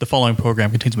The following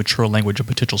program contains mature language and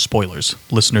potential spoilers.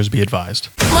 Listeners be advised.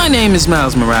 My name is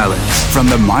Miles Morales. From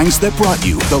the minds that brought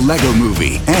you the Lego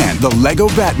Movie and the Lego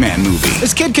Batman movie.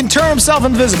 This kid can turn himself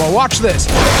invisible. Watch this.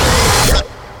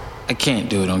 I can't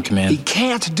do it on command. He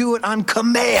can't do it on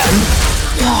command.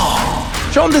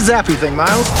 Show him the zappy thing,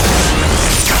 Miles.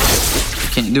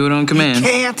 Can't do it on command. He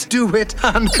can't do it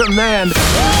on command.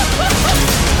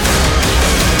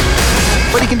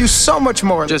 But he can do so much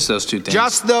more. Just those two things.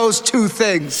 Just those two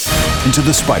things. Into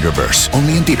the Spider-Verse,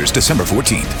 only in theaters December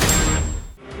 14th.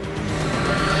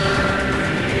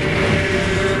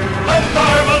 The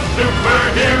Marvel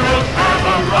superheroes have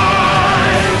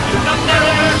arrived.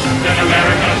 Captain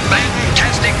America,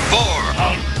 Fantastic Four,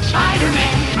 Hulk,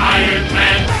 Spider-Man, Iron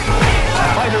Man,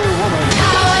 Spider-Woman,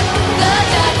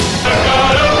 the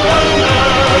God of Thunder,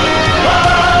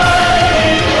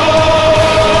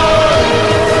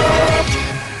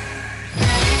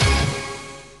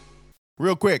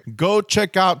 Real quick, go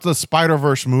check out the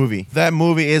Spider-Verse movie. That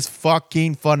movie is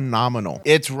fucking phenomenal.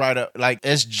 It's right up, like,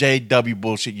 it's JW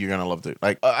bullshit. You're gonna love it.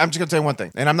 Like, I'm just gonna tell you one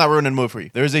thing, and I'm not ruining the movie for you.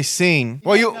 There's a scene.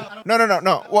 Well,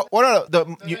 no. What?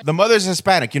 The mother's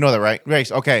Hispanic. You know that, right?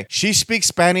 Grace. Okay. She speaks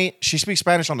Spanish. She speaks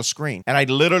Spanish on the screen, and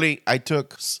I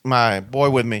took my boy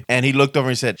with me, and he looked over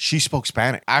and said she spoke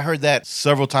Spanish. I heard that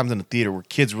several times in the theater where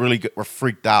kids really were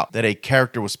freaked out that a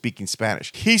character was speaking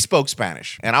Spanish. He spoke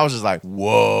Spanish, and I was just like,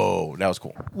 whoa, that was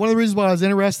cool. One of the reasons why I was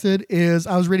interested is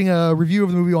I was reading a review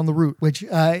of the movie on The Root, which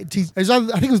I think it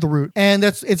was The Root, and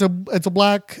it's a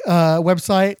black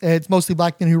website. It's mostly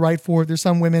black men who write for it. There's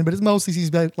some women, but it's mostly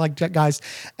these like guys.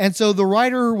 And so the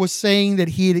writer was saying that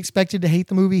he had expected to hate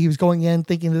the movie. He was going in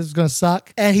thinking this was going to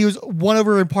suck, and he was won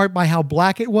over in part by how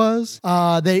black it was.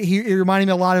 That it reminded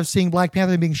me a lot of seeing Black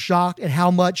Panther and being shocked at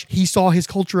how much he saw his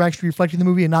culture actually reflected in the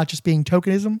movie and not just being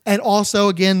tokenism. And also,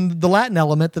 again, the Latin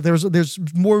element, that there's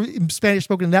more Spanish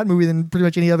spoken in that movie than pretty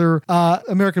much any other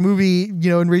American movie,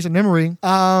 in recent memory.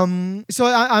 So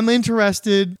I'm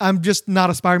interested. I'm just not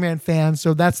a Spider-Man fan,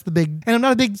 so that's the big. And I'm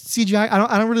not a big CGI.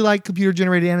 I don't really like computer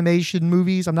generated animation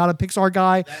movies. I'm not a Pixar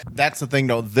guy. That's the thing,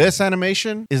 though. This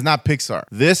animation is not Pixar.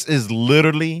 This is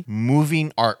literally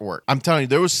moving artwork. I'm telling you,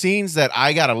 there were scenes that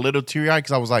I got a little teary-eyed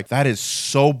because I was like, that is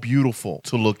so beautiful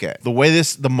to look at. The way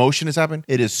the motion is happening,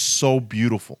 it is so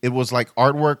beautiful. It was like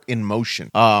artwork in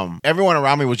motion. Everyone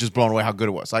around me was just blown away how good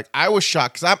it was. Like, I was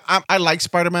shocked because I like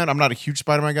Spider-Man. I'm not a huge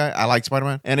Spider-Man guy. I like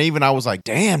Spider-Man. And even I was like,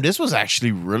 damn, this was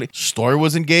actually really, story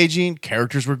was engaging.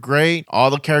 Characters were great. All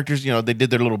the characters, they did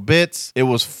their little bits. It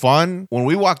was fun. When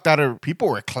we walked out, people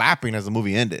were clapping as the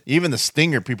movie ended. Even the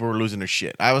stinger, people were losing their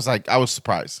shit. I was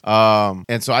surprised.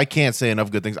 And so I can't say enough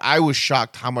good things. I was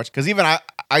shocked how much, because even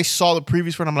I saw the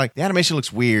previews for it and I'm like, the animation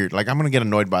looks weird. Like, I'm going to get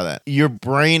annoyed by that. Your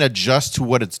brain adjusts to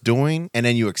what it's doing and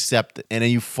then you accept it and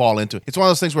then you fall into it. It's one of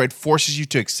those things where it forces you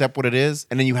to accept what it is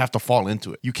and then you have to fall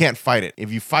into it. You can't fight it.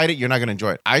 If you fight it, you're not going to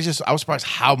enjoy it. I was surprised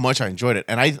how much I enjoyed it.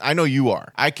 And I know you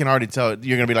are. I can already tell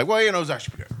you're going to be like, well, it's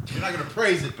actually good. You're not going to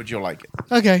praise it, but you'll like it.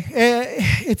 Okay.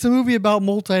 It's a movie about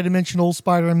multi-dimensional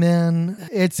Spider-Man.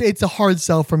 It's a hard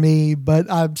sell for me, but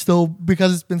I'm still,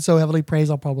 because it's been so heavily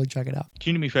praised, I'll probably check it out.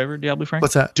 Can you do me a favor, Diablo Frank?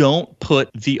 What's that? Don't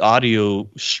put the audio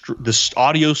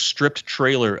stripped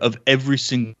trailer of every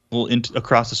single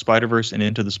across the Spider-Verse and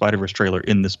Into the Spider-Verse trailer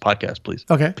in this podcast, please.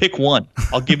 Okay. Pick one.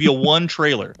 I'll give you one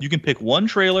trailer. You can pick one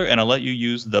trailer and I'll let you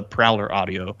use the Prowler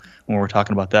audio when we're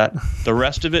talking about that. The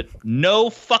rest of it, no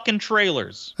fucking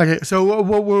trailers. Okay, so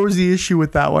what was the issue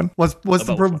with that one? What's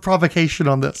the provocation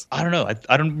on this? I don't know.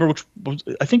 I don't remember which.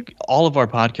 I think all of our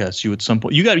podcasts, you at some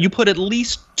point, you put at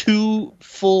least 2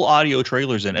 full audio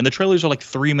trailers in, and the trailers are like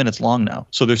 3 minutes long now.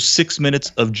 So there's 6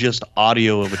 minutes of just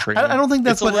audio of a trailer. I don't think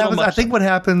that's what happens. I think what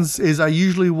happens is I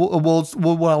usually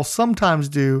what I'll sometimes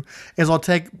do is I'll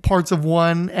take parts of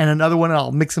one and another one and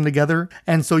I'll mix them together,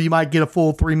 and so you might get a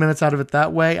full 3 minutes out of it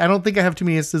that way. I don't think I have too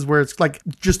many instances where it's like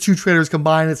just 2 trailers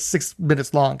combined. It's 6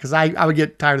 minutes long, because I would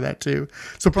get tired of that too.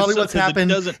 So probably what's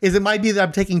happened is it might be that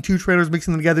I'm taking 2 trailers,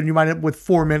 mixing them together, and you might end up with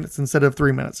 4 minutes instead of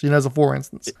 3 minutes. As a for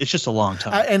instance. It's just a long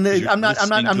time. I'm not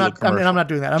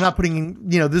doing that. I'm not putting in,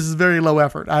 this is very low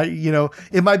effort.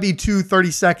 It might be 2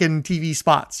 30-second TV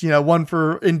spots, one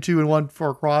for into and one for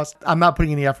across. I'm not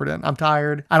putting any effort in. I'm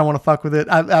tired. I don't want to fuck with it.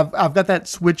 I've got that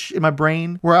switch in my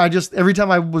brain where I just, every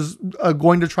time I was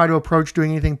going to try to approach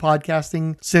doing anything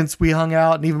podcasting since we hung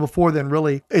out, and even before then,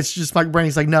 really, it's just my brain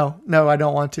is like, no, I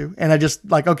don't want to. And I just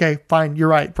like, okay, fine, you're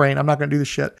right, brain. I'm not going to do this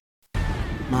shit.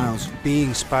 Miles,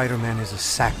 being Spider-Man is a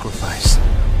sacrifice.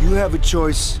 You have a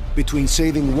choice between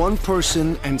saving one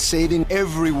person and saving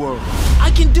every world.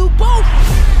 I can do both.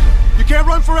 You can't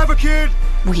run forever, kid.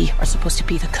 We are supposed to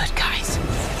be the good guys.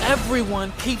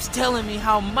 Everyone keeps telling me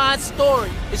how my story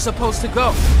is supposed to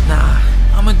go. Nah,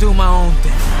 I'm gonna do my own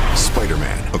thing.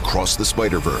 Spider-Man Across the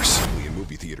Spider-Verse. Only in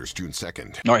movie theaters June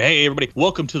 2nd. All right, hey everybody,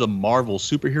 welcome to the Marvel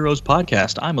Superheroes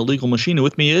Podcast. I'm Illegal Machine, and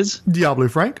with me is Diablo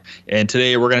Frank. And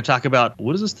today we're going to talk about,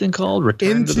 what is this thing called?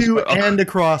 And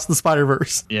Across the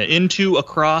Spider-Verse. Yeah, Into,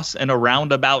 Across, and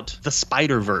Around About the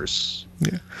Spider-Verse.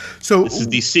 Yeah. So this is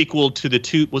the sequel to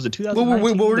the was it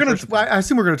 2019? Well, we're gonna. I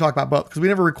assume we're gonna talk about both because we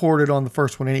never recorded on the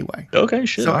first one anyway. Okay,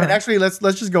 shit. So, and actually, let's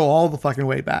just go all the fucking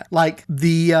way back. Like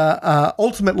the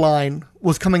Ultimate line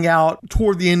was coming out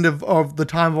toward the end of the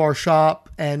time of our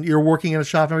shop, and you're working in a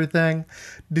shop and everything.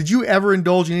 Did you ever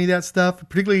indulge in any of that stuff,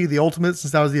 particularly the Ultimate,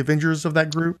 since that was the Avengers of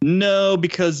that group? No,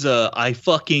 because I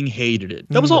fucking hated it.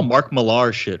 That was all Mark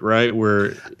Millar shit, right?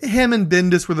 Where him and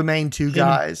Bendis were the main two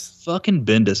guys. Fucking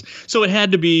Bendis. So it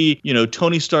had to be,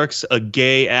 Tony Stark's a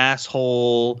gay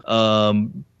asshole.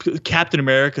 Captain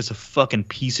America's a fucking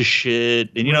piece of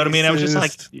shit. And you know what I mean? I was just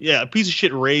like, yeah, a piece of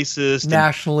shit racist.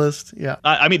 Nationalist, yeah.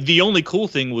 I mean, the only cool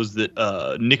thing was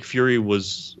that Nick Fury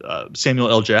was Samuel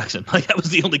L. Jackson. Like, that was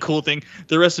the only cool thing.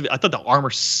 The rest of it, I thought the armor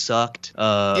sucked.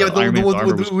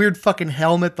 The weird fucking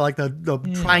helmet, like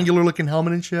the triangular looking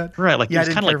helmet and shit. Right, like it was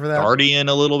kind of like Guardian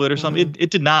a little bit or something. It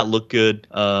did not look good.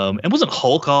 And wasn't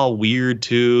Hulk all weird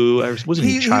too? Wasn't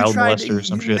he child molester or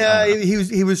some shit?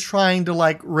 He was trying to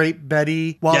like rape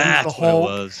Betty while he was the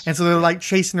Hulk. And so they're like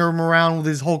chasing him around with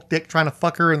his Hulk dick trying to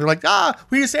fuck her, and they're like,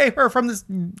 we need to save her from this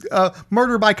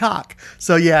murder by cock.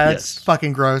 So it's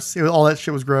fucking gross. All that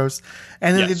shit was gross.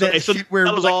 And then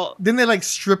didn't they like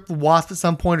strip the Wasp at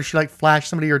some point, or she like flashed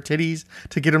somebody her titties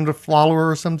to get him to follow her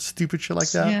or some stupid shit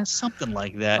like that? Yeah, something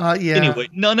like that. Anyway,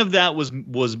 none of that was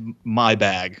my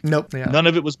bag. Nope. Yeah. None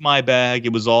of it was my bag.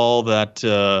 It was all that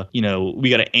we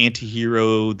got to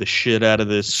anti-hero the shit out of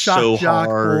this shock jock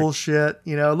hard bullshit.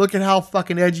 Look at how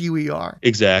fucking edgy we are.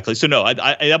 Exactly. So no, I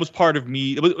that was part of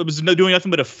me. It was doing nothing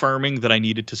but affirming that I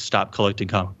needed to stop collecting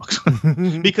comic books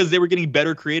because they were getting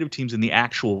better creative teams in the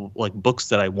actual like books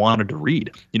that I wanted to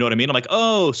read. You know what I mean? I'm like,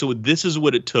 oh, so this is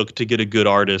what it took to get a good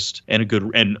artist and a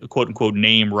good and quote unquote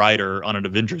name writer on an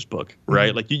Avengers book, right?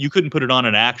 Mm-hmm. Like you couldn't put it on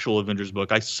an actual Avengers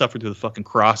book. I suffered through the fucking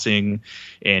Crossing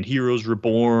and Heroes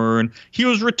Reborn.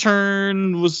 Heroes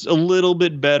Return was a little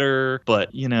bit better,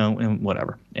 but and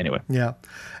whatever. Anyway. Yeah.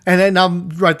 And then I'm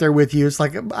right there with you. It's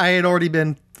like I had already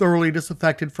been thoroughly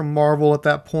disaffected from Marvel at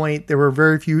that point. There were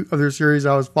very few other series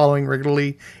I was following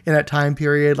regularly in that time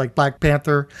period, like Black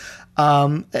Panther.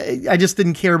 I just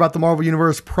didn't care about the Marvel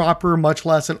Universe proper, much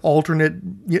less an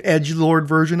alternate edgelord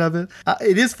version of it.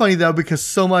 It is funny, though, because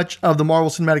so much of the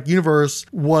Marvel Cinematic Universe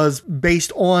was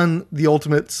based on the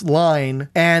Ultimates line,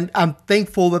 and I'm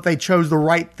thankful that they chose the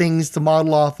right things to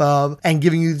model off of and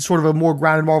giving you sort of a more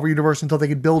grounded Marvel Universe until they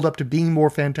could build up to being more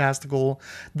fantastical.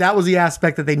 That was the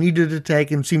aspect that they needed to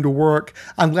take and seemed to work.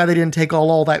 I'm glad they didn't take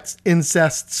all that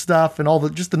incest stuff and all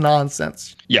just the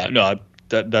nonsense. Yeah, no,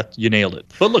 that you nailed it.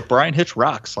 But look, Brian Hitch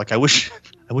rocks. Like I wish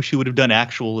he would have done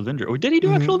actual Avengers. Or did he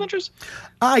do actual Avengers?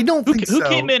 I don't think so. Who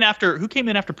came in after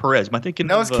Perez? Am I thinking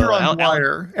that was Kieran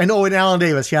Dwyer and Alan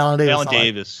Davis. Yeah, Alan Davis. Alan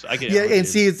Davis. I get. Yeah, and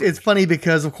see, it's funny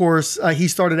because of course he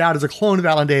started out as a clone of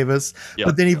Alan Davis,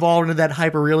 but then evolved into that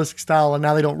hyper realistic style, and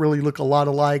now they don't really look a lot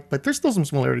alike. But there's still some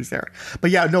similarities there.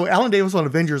 But yeah, no, Alan Davis on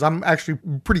Avengers, I'm actually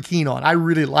pretty keen on. I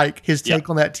really like his take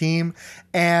on that team.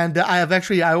 And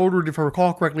I ordered, if I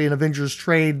recall correctly, an Avengers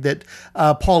trade that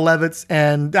Paul Levitz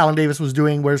and Alan Davis was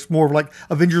doing, where it's more of like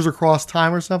Avengers Across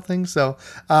Time or something. So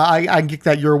I can kick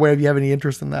that your way if you have any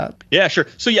interest in that. Yeah, sure.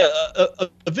 So yeah,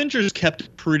 Avengers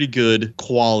kept pretty good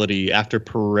quality after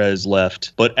Perez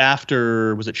left. But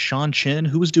after, was it Sean Chin?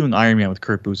 Who was doing Iron Man with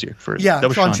Kurt Busiek first? Yeah, that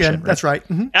was Sean Chin. Right? That's right.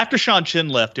 Mm-hmm. After Sean Chin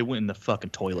left, it went in the fucking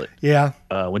toilet. Yeah.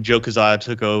 When Joe Quesada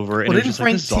took over. Well, didn't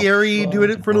Frank Thierry do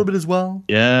it for a little bit as well?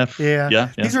 Yeah.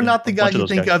 These are not the guys you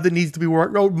think of that needs to be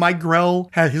worked. Oh, Mike Grell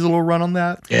had his little run on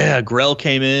that. Yeah, Grell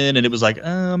came in and it was like,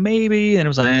 maybe, and it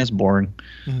was like, it's boring.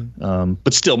 Mm-hmm.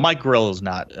 But still, Mike Grell is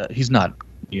not. He's not.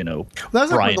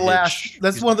 That's like the last.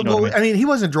 That's one of the. I mean, he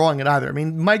wasn't drawing it either. I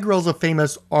mean, Mike Grell's a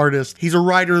famous artist. He's a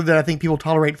writer that I think people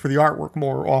tolerate for the artwork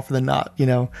more often than not.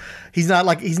 He's not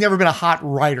like he's never been a hot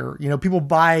writer. People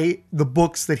buy the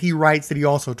books that he writes that he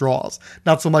also draws,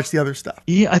 not so much the other stuff.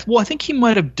 Yeah, I think he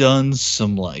might have done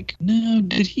some no.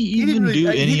 Did he even do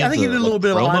any? I think he did a little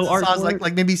bit of art,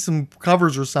 like maybe some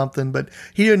covers or something, but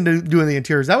he didn't do any of the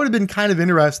interiors. That would have been kind of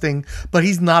interesting. But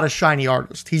he's not a shiny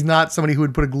artist. He's not somebody who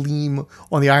would put a gleam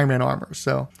on the Iron Man armor.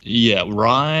 So yeah,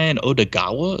 Ryan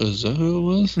Odagawa, is that who it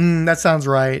was? That sounds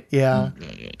right. Yeah.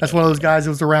 That's one of those guys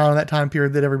that was around in that time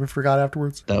period that everyone forgot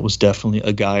afterwards. That was definitely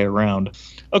a guy around.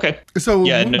 Okay. So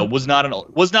yeah, no, was not an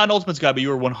Ultimates guy, but you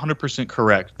were 100%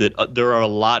 correct that there are a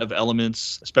lot of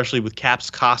elements, especially with Cap's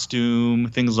costume,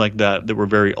 things like that were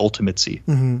very Ultimates-y.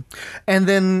 Mm-hmm. And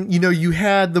then, you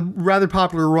had the rather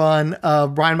popular run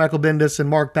of Brian Michael Bendis and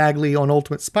Mark Bagley on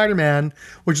Ultimate Spider-Man,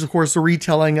 which is, of course, a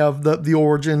retelling of the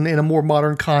origin in a more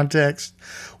modern context,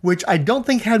 which I don't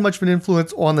think had much of an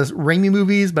influence on the Raimi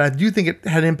movies, but I do think it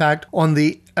had an impact on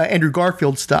the Andrew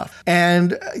Garfield stuff.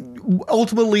 And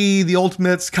ultimately, the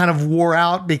Ultimates kind of wore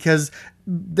out because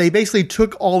they basically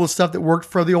took all the stuff that worked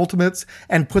for the Ultimates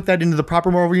and put that into the proper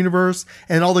Marvel universe,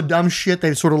 and all the dumb shit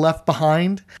they sort of left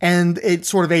behind, and it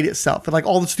sort of ate itself. And like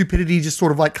all the stupidity just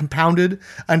sort of like compounded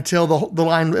until the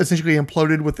line essentially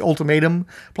imploded with the Ultimatum.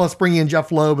 Plus, bringing in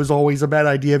Jeff Loeb is always a bad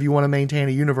idea if you want to maintain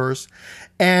a universe.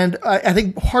 And I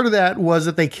think part of that was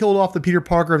that they killed off the Peter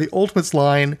Parker of the Ultimates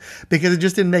line because it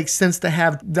just didn't make sense to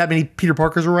have that many Peter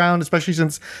Parkers around, especially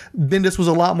since Bendis was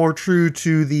a lot more true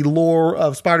to the lore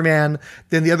of Spider-Man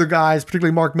than the other guys,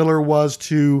 particularly Mark Miller, was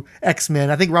to X-Men.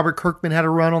 I think Robert Kirkman had a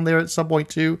run on there at some point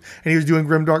too, and he was doing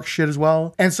grimdark shit as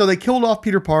well. And so they killed off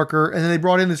Peter Parker, and then they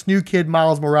brought in this new kid,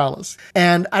 Miles Morales.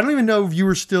 And I don't even know if you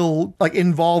were still like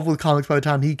involved with comics by the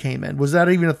time he came in. Was that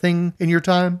even a thing in your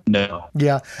time? No.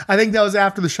 Yeah. I think that was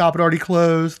after the shop had already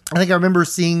closed. I think I remember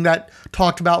seeing that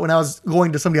talked about when I was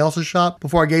going to somebody else's shop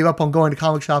before I gave up on going to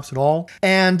comic shops at all.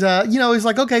 And, he's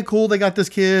like, okay, cool. They got this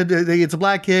kid. It's a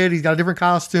black kid. He's got a different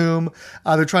costume.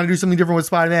 They're trying to do something different with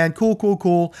Spider-Man.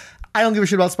 Cool. I don't give a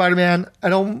shit about Spider-Man. I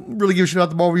don't really give a shit about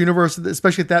the Marvel Universe,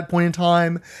 especially at that point in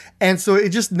time. And so it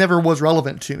just never was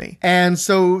relevant to me. And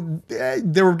so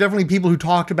there were definitely people who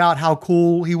talked about how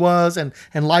cool he was and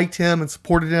liked him and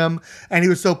supported him. And he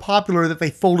was so popular that they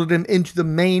folded him into the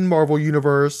main Marvel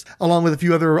Universe, along with a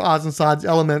few other odds and sods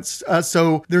elements.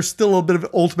 So there's still a bit of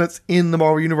Ultimates in the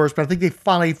Marvel Universe, but I think they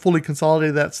finally fully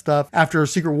consolidated that stuff after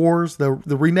Secret Wars, the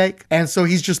remake. And so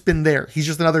he's just been there. He's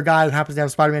just another guy who happens to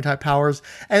have Spider-Man type powers.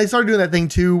 And they started doing that thing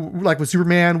too, like with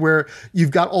Superman, where you've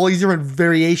got all these different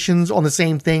variations on the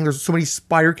same thing. There's so many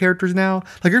spider characters now.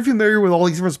 Like, are you familiar with all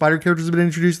these different spider characters that have been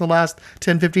introduced in the last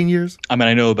 10, 15 years? I mean,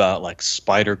 I know about like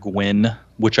Spider-Gwen,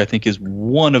 which I think is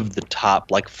one of the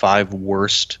top like 5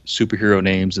 worst superhero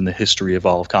names in the history of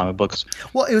all of comic books.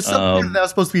 Well, it was something that was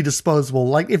supposed to be disposable.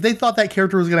 Like, if they thought that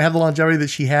character was going to have the longevity that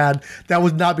she had, that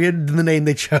would not be the name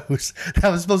they chose. That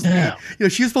was supposed to be,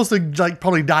 she was supposed to like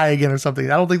probably die again or something.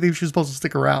 I don't think she was supposed to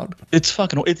stick around. It's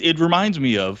fucking, it reminds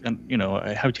me of, and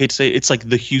I hate to say it, it's like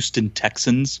the Houston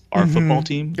Texans, our football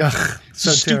team. Ugh,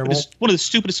 so terrible. One of the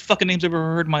stupidest fucking names I've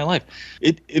ever heard in my life.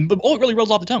 It really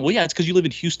rolls off the tongue. Well, yeah, it's because you live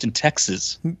in Houston,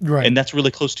 Texas. Right. And that's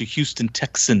really close to Houston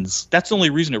Texans. That's the only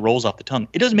reason it rolls off the tongue.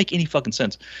 It doesn't make any fucking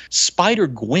sense.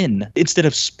 Spider-Gwen, instead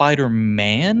of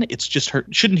Spider-Man, it's just her.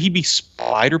 Shouldn't he be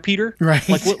Spider-Peter? Right.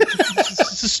 Like, what?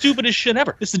 It's the stupidest shit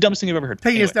ever. It's the dumbest thing I've ever heard.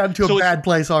 Taking us down to a bad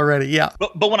place already, yeah.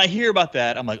 But when I hear about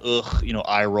that, I'm like, ugh,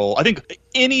 eye roll. I think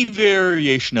any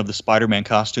variation of the Spider-Man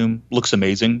costume looks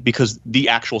amazing because the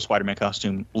actual Spider-Man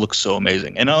costume looks so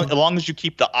amazing. And as long as you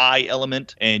keep the eye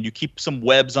element and you keep some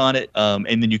webs on it,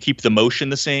 and then you keep the motion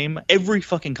the same, every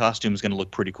fucking costume is going to look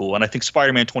pretty cool. And I think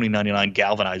Spider-Man 2099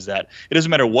 galvanized that. It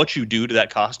doesn't matter what you do to that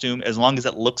costume, as long as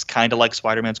it looks kind of like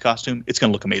Spider-Man's costume, it's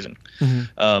going to look amazing.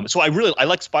 So I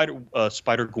like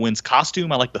Spider-Gwen's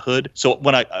costume. I like the hood. So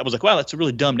when I was like, wow, that's a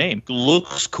really dumb name.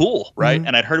 Looks cool, right?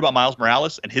 And I'd heard about Miles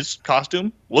Morales, and his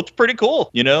costume looked pretty cool,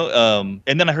 and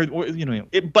then I heard,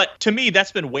 but to me,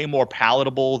 that's been way more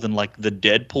palatable than like the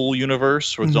Deadpool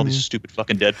universe, where there's all these stupid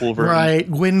fucking Deadpool versions. Right,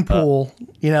 Gwenpool.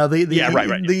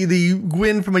 The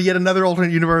Gwen from yet another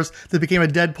alternate universe that became a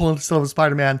Deadpool instead of a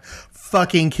Spider-Man.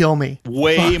 Fucking kill me.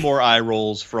 Way more eye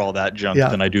rolls for all that junk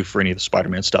than I do for any of the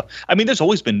Spider-Man stuff. I mean, there's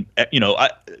always been,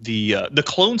 the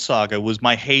Clone Saga was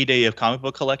my heyday of comic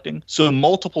book collecting. So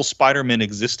multiple Spider-Men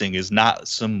existing is not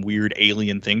some weird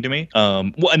alien thing to me.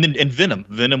 And Venom.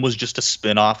 Venom was just a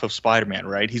spin-off of Spider-Man,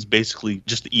 right? He's basically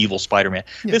just the evil Spider-Man.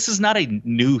 Yeah. This is not a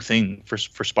new thing for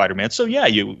Spider-Man. So yeah,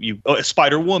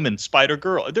 Spider-Woman,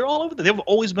 Spider-Girl, they're all over. They've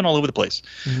always been all over the place.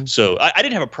 So I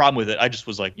didn't have a problem with it. I just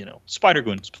was like,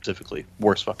 Spider-Gwen specifically.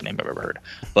 Worst fucking name I've ever heard.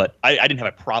 But I didn't have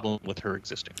a problem with her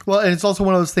existing. Well, and it's also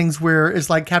one of those things where it's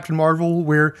like Captain Marvel,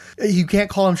 where you can't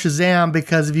call him Shazam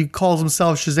because if he calls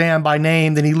himself Shazam by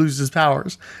name, then he loses his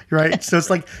powers, right? So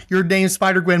it's like your name's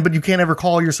Spider-Gwen, but you can't can't ever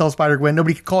call yourself Spider-Gwen.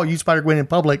 Nobody can call you Spider-Gwen in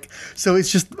public. So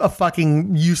it's just a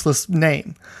fucking useless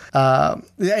name. And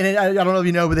I don't know if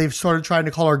you know, but they've started trying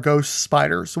to call her Ghost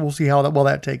Spider. So we'll see how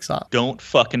that takes off. Don't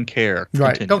fucking care. Right.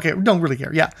 Continue. Don't care. Don't really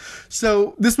care. Yeah.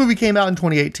 So this movie came out in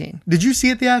 2018. Did you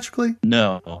see it theatrically?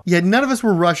 No. Yeah, none of us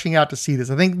were rushing out to see this.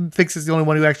 I think Fix is the only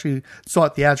one who actually saw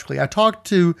it theatrically. I talked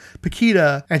to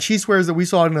Paquita, and she swears that we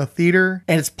saw it in a theater,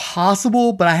 and it's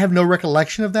possible, but I have no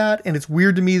recollection of that, and it's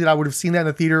weird to me that I would have seen that in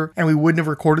a theater and we wouldn't have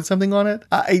recorded something on it.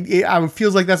 It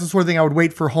feels like that's the sort of thing I would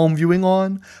wait for home viewing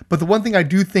on, but the one thing I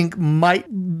do think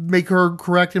might make her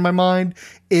correct in my mind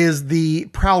is the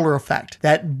Prowler effect,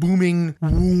 that booming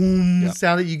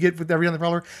sound that you get with every other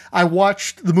Prowler. I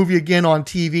watched the movie again on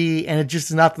TV, and it just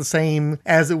is not the same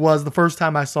as it was the first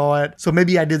time I saw it. So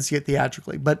maybe I did see it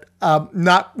theatrically, but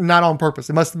not on purpose.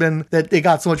 It must have been that it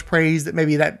got so much praise that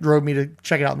maybe that drove me to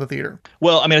check it out in the theater.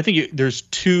 Well, I mean, I think there's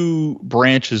two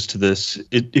branches to this.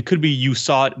 It could be you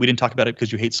saw it, we didn't talk about it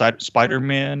because you hate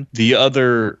Spider-Man. The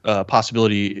other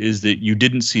possibility is that you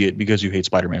didn't see it because you hate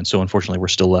Spider-Man. So unfortunately, we're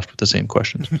still left with the same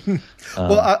questions.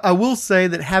 Well, I will say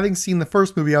that having seen the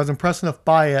first movie, I was impressed enough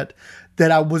by it that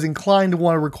I was inclined to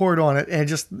want to record on it, and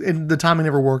the timing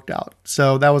never worked out.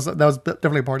 So that was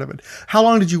definitely a part of it. How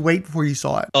long did you wait before you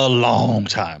saw it? A long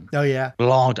time. Oh yeah,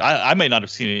 long. I may not have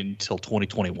seen it until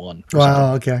 2021.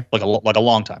 Wow. Okay. Like a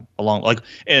long time.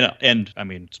 And I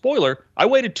mean, spoiler. I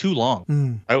waited too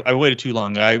long. I waited too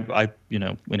long.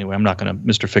 Anyway, I'm not going to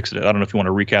Mr. Fix It. I don't know if you want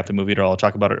to recap the movie at all. I'll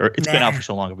talk about it. Or it's been out for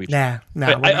so long.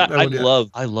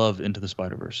 I love Into the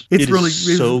Spider-Verse. It's really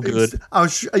so good.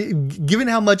 Given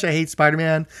how much I hate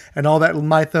Spider-Man and all that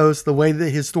mythos, the way that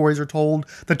his stories are told,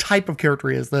 the type of character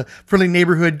he is, the friendly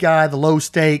neighborhood guy, the low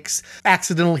stakes,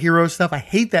 accidental hero stuff. I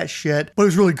hate that shit, but it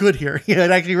was really good here. It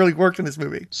actually really worked in this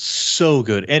movie. So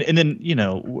good. And then,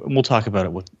 we'll talk about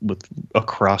it with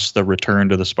Across the Return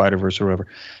to the Spider-Verse or whatever.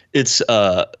 It's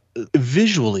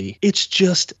visually, it's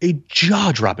just a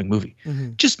jaw-dropping movie.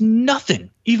 Just nothing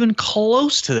even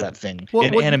close to that thing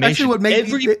in animation.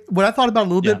 Actually, what I thought about a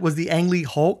little bit was the Ang Lee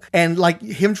Hulk, and like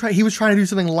he was trying to do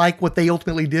something like what they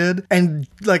ultimately did, and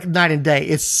like night and day.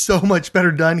 It's so much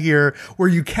better done here, where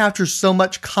you capture so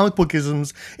much comic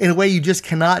bookisms in a way you just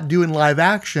cannot do in live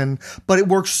action, but it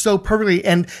works so perfectly,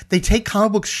 and they take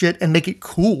comic book shit and make it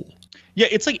cool. Yeah,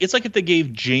 it's like if they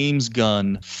gave James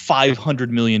Gunn $500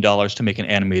 million to make an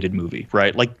animated movie,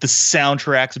 right? Like the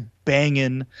soundtrack's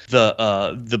banging,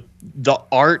 the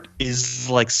art is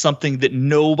like something that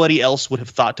nobody else would have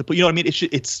thought to put. You know what I mean?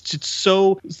 It's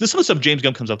so some of the stuff James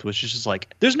Gunn comes up with. It's just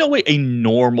like there's no way a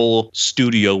normal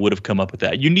studio would have come up with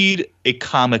that. You need a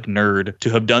comic nerd to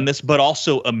have done this, but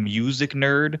also a music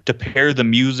nerd to pair the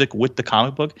music with the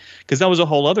comic book, because that was a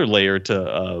whole other layer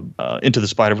to Into the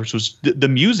Spider-Verse. Was the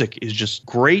music is just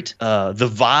great. The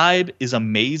vibe is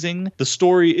amazing. The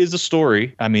story is a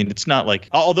story. I mean, it's not like,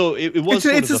 although it was.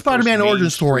 It's a Spider-Man origin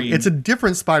story. It's a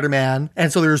different Spider-Man,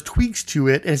 and so there's tweaks to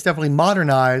it, and it's definitely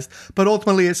modernized, but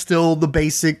ultimately it's still the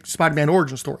basic Spider-Man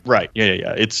origin story. Right.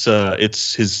 Yeah.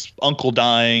 It's his uncle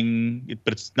dying,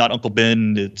 but it's not Uncle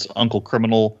Ben. It's Uncle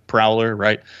Criminal Prowler,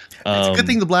 right? It's a good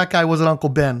thing the black guy wasn't Uncle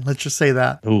Ben. Let's just say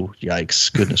that. Oh,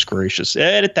 yikes. Goodness gracious.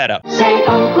 Edit that out. Say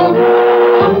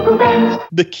Uncle Ben.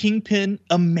 The Kingpin,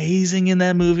 amazing in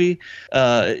that movie.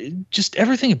 Just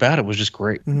everything about it was just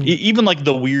great. Even like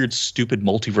the weird, stupid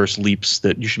multiverse leaps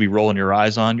that you should be rolling your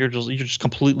eyes on. You're just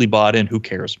completely bought in. Who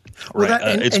cares? Right.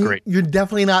 It's great. You're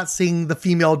definitely not seeing the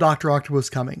female Dr. Octopus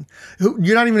coming.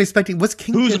 You're not even expecting what's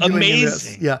Kingpin Who's doing amazing. in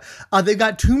this? Yeah. They've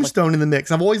got Tombstone in the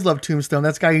mix. I've always loved Tombstone.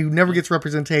 That's a guy who never gets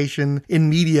representation in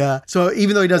media. So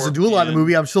even though he doesn't do a lot in the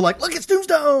movie, I'm still like, look, it's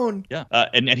Tombstone. Yeah.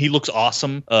 And he looks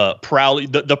awesome. Prowler,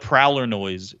 the Prowler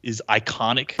noise is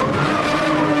iconic.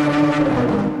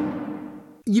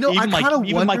 I kind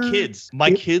of wonder.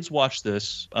 My kids watched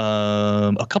this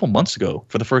a couple months ago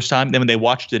for the first time. Then when they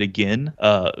watched it again,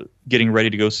 getting ready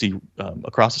to go see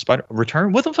Across the Spider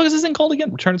Return. What the fuck is this thing called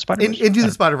again? Return to the Spider-Verse? Into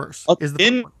the Spider-Verse.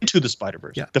 Into the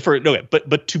Spider-Verse. Yeah.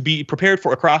 But to be prepared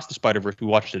for Across the Spider-Verse, we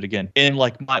watched it again. And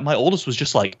like my oldest was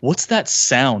just like, what's that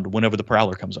sound whenever the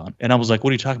Prowler comes on? And I was like,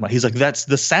 what are you talking about? He's like, that's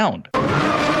the sound.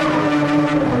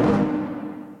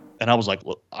 And I was like,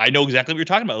 well, I know exactly what you're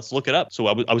talking about. Let's look it up. So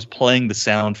I was playing the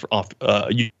sound off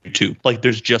YouTube. Like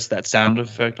there's just that sound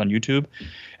effect on YouTube.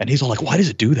 And he's all like, why does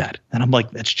it do that? And I'm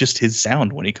like, that's just his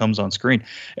sound when he comes on screen.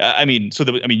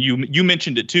 You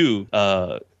mentioned it too.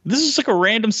 This is like a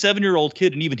random 7-year-old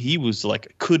kid. And even he was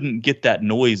like, couldn't get that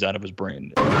noise out of his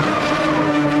brain.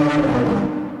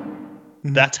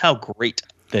 That's how great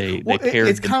They paired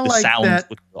it's kind of like sounds that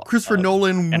with Christopher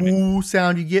Nolan woo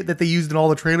sound you get that they used in all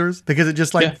the trailers because it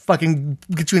just fucking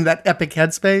gets you in that epic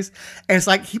headspace. And it's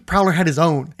like Prowler had his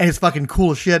own, and it's fucking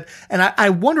cool as shit. And I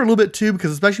wonder a little bit too,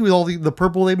 because especially with all the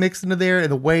purple they mixed into there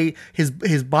and the way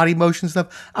his body motion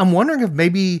stuff, I'm wondering if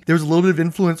maybe there's a little bit of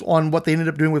influence on what they ended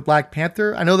up doing with Black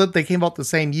Panther. I know that they came out the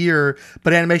same year,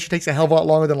 but animation takes a hell of a lot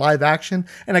longer than live action.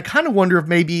 And I kind of wonder if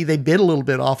maybe they bid a little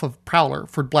bit off of Prowler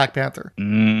for Black Panther.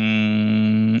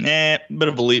 Bit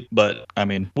of a leap, but I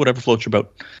mean, whatever floats your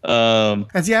boat.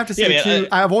 And see, I have to say too,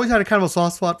 I've always had a kind of a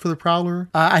soft spot for the Prowler.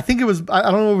 I think it was,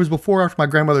 I don't know if it was before or after my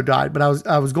grandmother died, but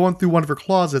I was going through one of her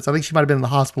closets. I think she might have been in the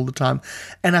hospital at the time.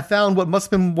 And I found what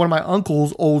must have been one of my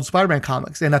uncle's old Spider-Man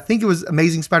comics. And I think it was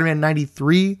Amazing Spider-Man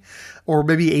 93 or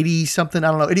maybe 80 something. I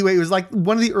don't know. Anyway, it was like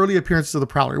one of the early appearances of the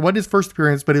Prowler. It wasn't his first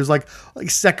appearance, but it was like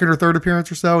second or third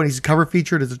appearance or so. And he's cover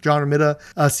featured as a John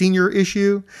Romita senior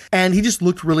issue. And he just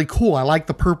looked really cool. I liked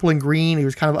the purple and green. He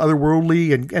was kind of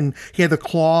otherworldly, and he had the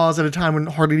claws at a time when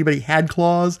hardly anybody had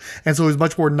claws. And so it was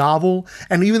much more novel.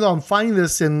 And even though I'm finding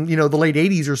this in, the late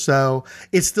 80s or so,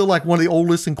 it's still like one of the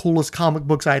oldest and coolest comic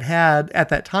books I'd had at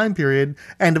that time period.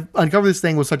 And to uncover this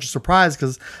thing was such a surprise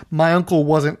because my uncle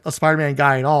wasn't a Spider-Man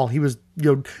guy at all. He was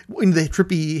in the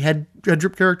trippy head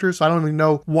drip character, so I don't even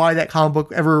know why that comic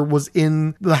book ever was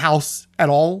in the house at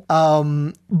all.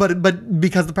 But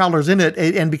because the Prowler's in it,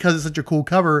 and because it's such a cool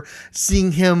cover,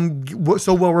 seeing him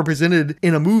so well represented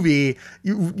in a movie,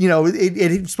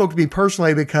 it spoke to me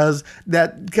personally because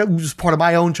that was part of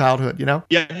my own childhood.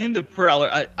 Yeah, and the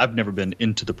Prowler. I've never been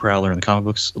into the Prowler in the comic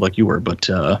books like you were, but.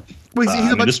 Well,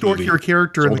 he's a much dorkier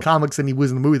character in the comics than he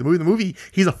was in the movie. The movie,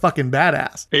 he's a fucking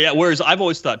badass. Yeah, whereas I've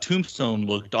always thought Tombstone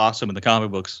looked awesome in the comic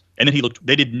books. And then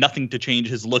they did nothing to change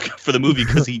his look for the movie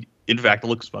because he, in fact,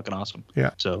 looks fucking awesome. Yeah.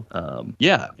 So,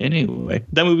 anyway,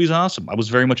 that movie's awesome. I was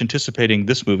very much anticipating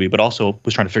this movie, but also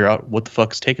was trying to figure out what the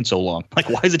fuck is taking so long. Like,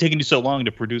 why is it taking you so long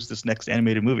to produce this next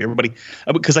animated movie? Everybody,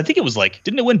 because I think it was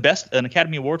didn't it win an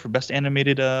Academy Award for Best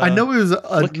Animated? I know it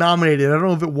was nominated. I don't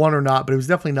know if it won or not, but it was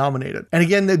definitely nominated. And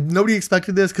again, nobody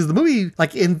expected this because the movie,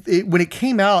 when it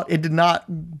came out, it did not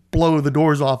blow the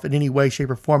doors off in any way,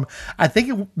 shape, or form. I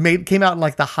think it came out in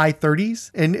the high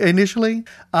 30s initially,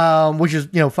 which is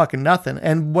fucking nothing.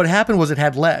 And what happened was it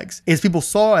had legs. As people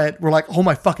saw it, were like, "Oh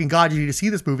my fucking god, you need to see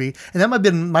this movie." And that might have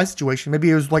been my situation. Maybe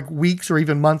it was weeks or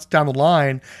even months down the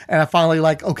line, and I finally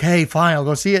okay, fine, I'll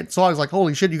go see it. So I was like,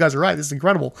 "Holy shit, you guys are right. This is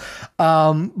incredible."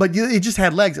 But it just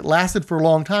had legs. It lasted for a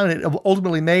long time, and it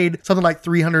ultimately made something like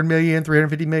 300 million,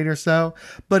 350 million or so.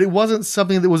 But it wasn't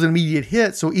something that was an immediate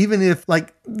hit. So even if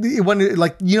it wasn't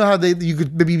how you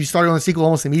could maybe be starting on the sequel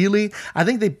almost immediately. I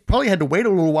think they probably had to wait a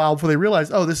little while before they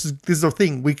realized, oh, this is a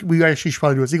thing. We actually should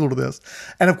probably do a sequel to this.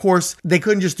 And of course, they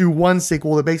couldn't just do one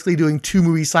sequel. They're basically doing two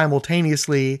movies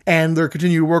simultaneously, and they're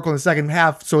continuing to work on the second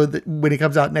half so that when it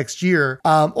comes out next year,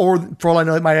 or for all I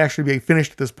know, it might actually be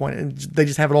finished at this point, and they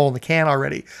just have it all in the can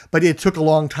already. But it took a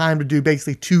long time to do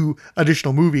basically two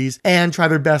additional movies and try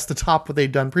their best to top what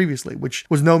they'd done previously, which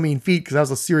was no mean feat because that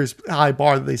was a serious high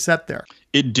bar that they set there.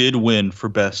 It did win for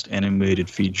Best Animated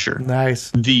Feature.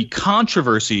 Nice. The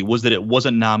controversy was that it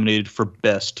wasn't nominated for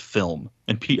Best Film.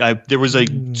 And there was a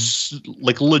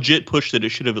legit push that it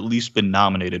should have at least been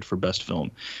nominated for Best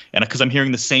Film. And because I'm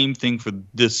hearing the same thing for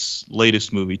this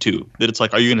latest movie too, that it's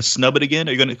are you going to snub it again?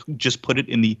 Are you going to just put it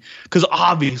in because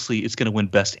obviously it's going to win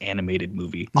Best Animated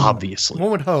Movie. Obviously.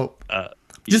 One would hope.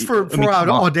 Just for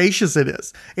how audacious it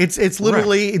is. It's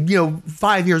literally,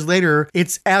 5 years later,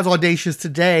 it's as audacious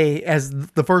today as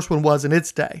the first one was in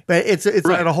its day. But it's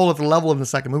at a whole other level in the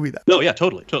second movie, though. Oh, yeah,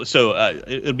 totally. So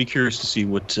it'll be curious to see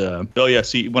what...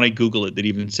 when I Google it, it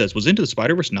even says, was Into the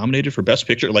Spider-Verse nominated for Best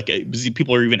Picture?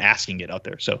 People are even asking it out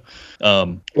there. So,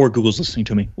 or Google's listening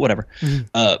to me, whatever.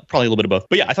 Probably a little bit of both.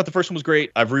 But yeah, I thought the first one was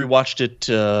great. I've rewatched it.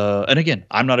 And again,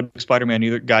 I'm not a big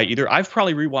Spider-Man guy either. I've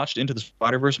probably rewatched Into the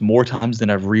Spider-Verse more times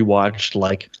than I've rewatched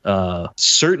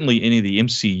certainly any of the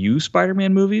MCU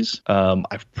Spider-Man movies.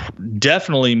 I've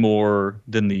definitely more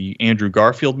than the Andrew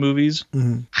Garfield movies.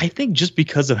 I think just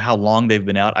because of how long they've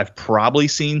been out, I've probably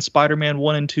seen Spider-Man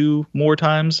 1 and 2 more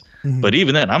times. But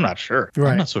even then, I'm not sure.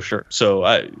 Right. I'm not so sure. So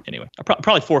anyway,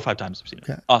 probably 4 or 5 times I've seen it.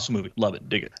 Okay. Awesome movie. Love it.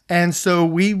 Dig it. And so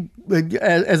we,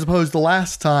 as opposed to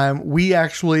last time, we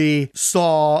actually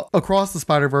saw Across the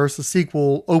Spider-Verse, the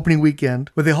sequel, opening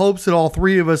weekend with the hopes that all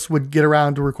three of us would get around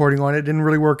to recording on it. It didn't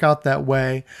really work out that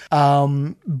way.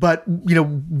 But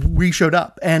we showed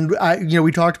up and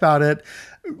we talked about it.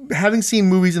 having seen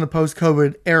movies in the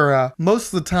post-COVID era,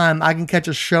 most of the time I can catch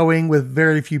a showing with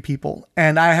very few people.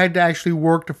 And I had to actually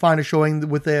work to find a showing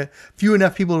with a few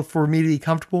enough people for me to be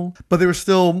comfortable. But there were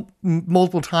still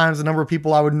multiple times the number of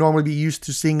people I would normally be used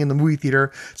to seeing in the movie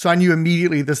theater. So I knew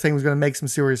immediately this thing was going to make some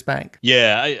serious bank.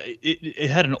 Yeah, it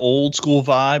had an old school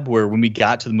vibe where when we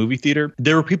got to the movie theater,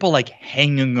 there were people like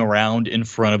hanging around in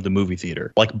front of the movie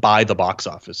theater, like by the box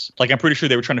office. Like I'm pretty sure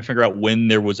they were trying to figure out when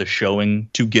there was a showing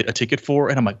to get a ticket for.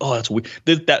 And I'm like, oh, that's weird.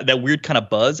 That weird kind of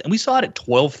buzz. And we saw it at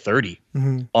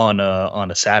 12:30 on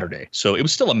a Saturday. So it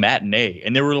was still a matinee.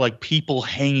 And there were like people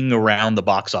hanging around the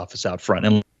box office out front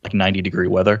in like 90-degree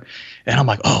weather. And I'm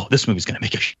like, oh, this movie's going to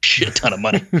make a shit ton of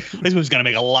money. This movie's going to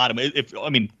make a lot of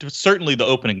money. Certainly the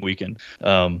opening weekend.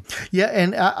 Yeah.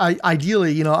 And I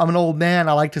ideally, I'm an old man.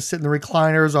 I like to sit in the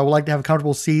recliners. I would like to have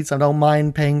comfortable seats. I don't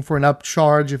mind paying for an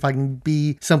upcharge if I can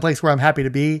be someplace where I'm happy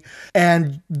to be.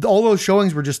 And all those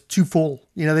showings were just too full.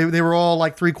 They were all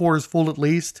like 3/4 full at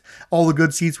least. All the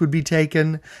good seats would be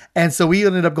taken. And so we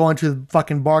ended up going to the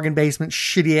fucking bargain basement,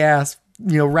 shitty ass,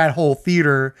 rat hole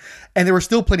theater. And there were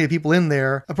still plenty of people in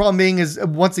there. The problem being is,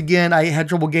 once again, I had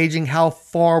trouble gauging how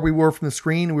far we were from the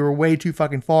screen. We were way too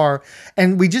fucking far.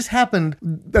 And we just happened,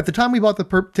 at the time we bought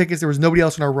the tickets, there was nobody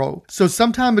else in our row. So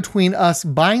sometime between us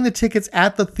buying the tickets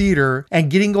at the theater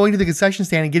and going to the concession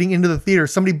stand and getting into the theater,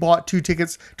 somebody bought 2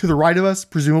 tickets to the right of us,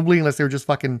 presumably, unless they were just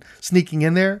fucking sneaking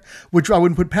in there, which I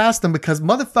wouldn't put past them because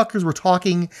motherfuckers were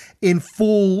talking in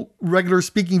full regular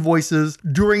speaking voices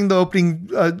during the opening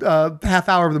half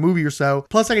hour of the movie or so.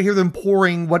 Plus I could hear them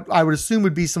pouring what I would assume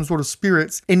would be some sort of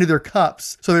spirits into their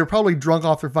cups. So they were probably drunk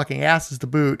off their fucking asses to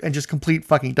boot and just complete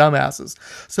fucking dumbasses.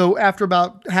 So after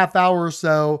about half hour or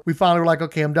so, we finally were like,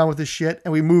 okay, I'm done with this shit.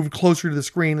 And we moved closer to the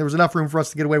screen. There was enough room for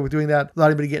us to get away with doing that without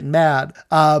anybody getting mad.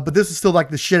 But this was still like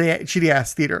the shitty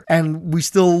ass theater. And we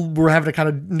still were having to kind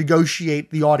of negotiate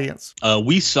the audience.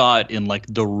 We saw it in like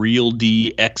the Real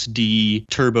D XD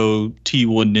Turbo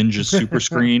T1 Ninja Super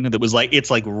Screen that was like,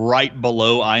 it's like right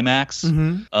below IMAX,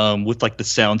 with like the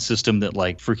sound system that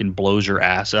like freaking blows your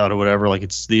ass out or whatever. Like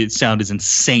the sound is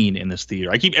insane in this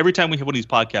theater. Every time we have one of these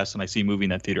podcasts and I see a movie in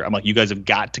that theater, I'm like, you guys have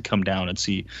got to come down and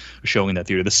see a showing in that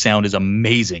theater. The sound is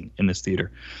amazing in this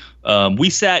theater. We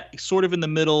sat sort of in the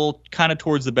middle, kind of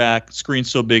towards the back. Screen's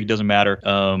so big, doesn't matter.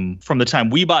 From the time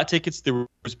we bought tickets, there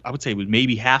was, I would say it was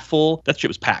maybe half full. That shit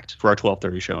was packed for our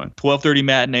 12:30 showing. 12:30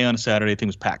 matinee on a Saturday, I think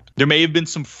was packed. There may have been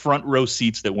some front row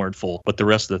seats that weren't full, but the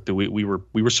rest of we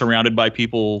were surrounded by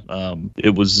people.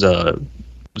 It was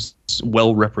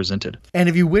well represented. And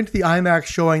if you went to the IMAX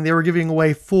showing, they were giving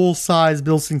away full-size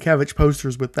Bill Sienkiewicz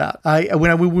posters with that.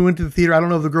 When we went to the theater, I don't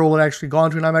know if the girl had actually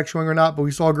gone to an IMAX showing or not, but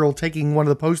we saw a girl taking one of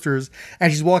the posters,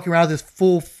 and she's walking around with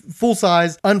this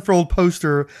full-size unfurled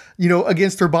poster,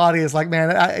 against her body. It's like,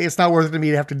 man, it's not worth it to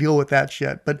me to have to deal with that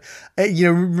shit. But,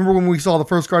 remember when we saw the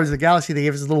first Guardians of the Galaxy, they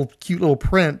gave us this cute little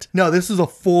print. No, this is a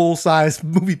full-size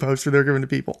movie poster they're giving to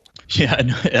people. Yeah, and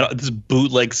this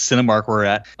bootleg Cinemark we're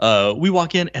at. We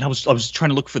walk in, and I was trying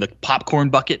to look for the popcorn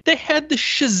bucket. They had the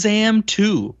Shazam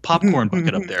 2 popcorn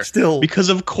bucket up there. Still. Because,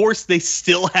 of course, they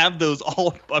still have those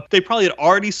all. They probably had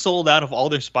already sold out of all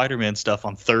their Spider-Man stuff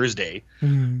on Thursday.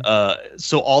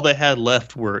 So all they had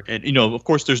left were, and of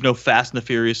course, there's no Fast and the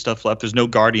Furious stuff left. There's no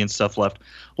Guardian stuff left.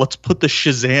 Let's put the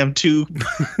Shazam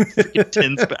 2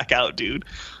 tins back out, dude.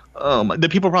 The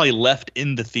people probably left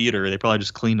in the theater. They probably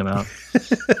just cleaned them out.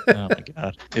 Oh my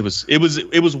god! It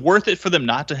was worth it for them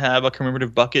not to have a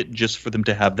commemorative bucket, just for them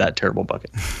to have that terrible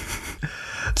bucket.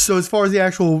 So as far as the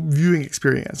actual viewing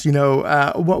experience,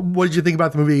 what did you think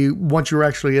about the movie once you were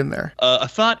actually in there? I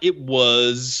thought it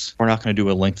was. We're not going to do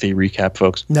a lengthy recap,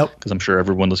 folks. Nope. Because I'm sure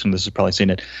everyone listening to this has probably seen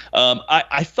it.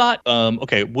 I thought.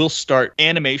 Okay, we'll start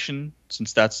animation,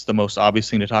 since that's the most obvious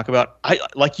thing to talk about.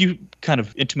 Like you kind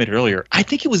of intimated earlier, I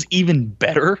think it was even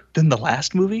better than the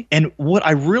last movie. And what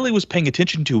I really was paying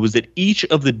attention to was that each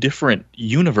of the different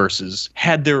universes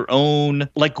had their own,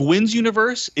 like Gwen's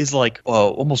universe is like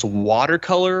almost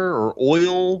watercolor or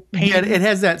oil paint. Yeah, it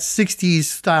has that 60s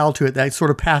style to it, that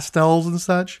sort of pastels and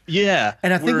such. Yeah.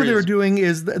 And I think what they were doing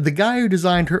is the guy who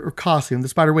designed her costume, the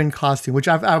Spider-Gwen costume, which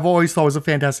I've always thought was a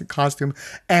fantastic costume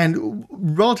and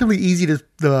relatively easy to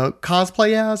the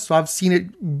cosplay as. So I've seen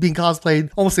it being cosplayed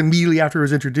almost immediately after it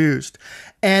was introduced.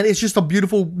 And it's just a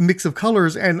beautiful mix of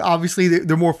colors. And obviously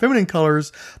they're more feminine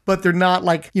colors, but they're not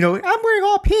like, I'm wearing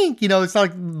all pink. It's not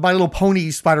like My Little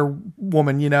Pony spider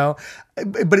woman, you know,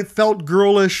 but it felt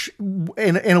girlish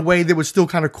in a way that was still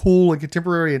kind of cool and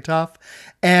contemporary and tough.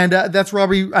 And that's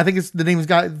Robbie. I think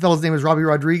the fellow's name is Robbie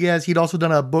Rodriguez. He'd also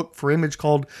done a book for Image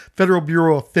called Federal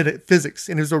Bureau of Physics,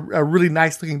 and it was a really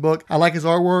nice looking book. I like his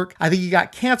artwork. I think he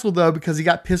got canceled though because he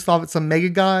got pissed off at some mega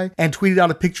guy and tweeted out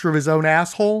a picture of his own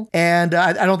asshole. And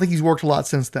I don't think he's worked a lot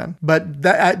since then. But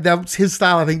that was his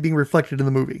style, I think, being reflected in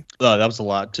the movie. That was a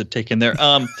lot to take in there.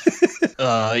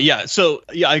 Yeah. So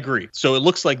yeah, I agree. So it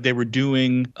looks like they were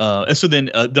doing. And so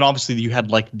then obviously you had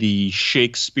like the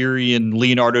Shakespearean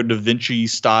Leonardo da Vinci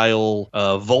style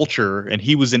vulture, and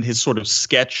he was in his sort of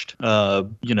sketch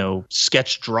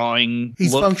drawing.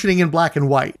 He's look. Functioning in black and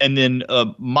white. And then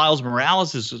Miles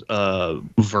Morales'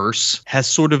 verse has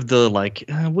sort of the like,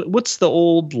 what's the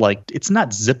old, like, it's not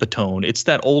zipatone. It's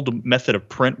that old method of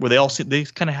print where they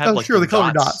kind of have the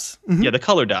color dots. Mm-hmm. Yeah, the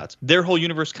color dots. Their whole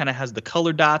universe kind of has the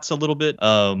color dots a little bit.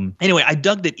 Anyway, I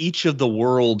dug that each of the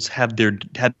worlds had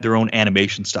their own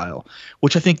animation style,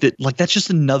 which I think that like that's just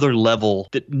another level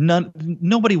that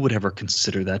nobody would ever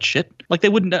consider that shit. Like they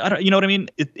wouldn't. You know what I mean?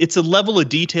 It's a level of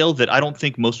detail that I don't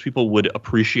think most people would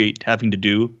appreciate having to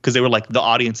do, because they were like, the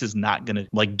audience is not gonna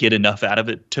like get enough out of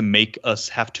it to make us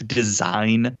have to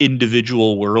design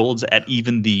individual worlds at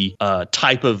even the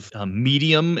type of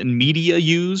medium and media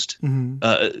used.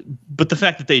 Mm-hmm. But the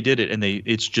fact that they did it and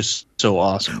it's just so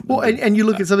awesome. Well, and you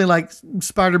look at something like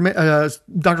Spider-Man,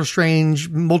 Doctor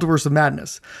Strange, Multiverse of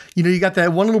Madness. You know, you got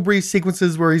that one little brief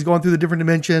sequences where he's going through the different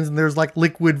dimensions, and there's like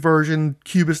liquid version,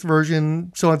 cubist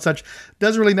version, so and such.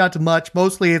 Doesn't really not too much.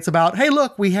 Mostly it's about, hey,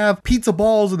 look, we have pizza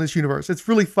balls in this universe. It's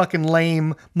really fucking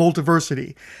lame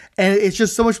multiversity. And it's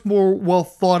just so much more well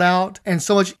thought out and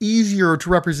so much easier to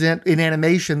represent in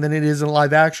animation than it is in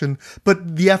live action.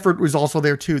 But the effort was also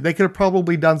there too. They could have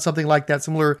probably done something like that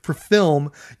similar for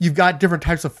film. You've got different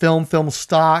types of film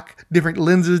stock, different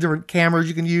lenses, different cameras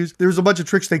you can use. There's a bunch of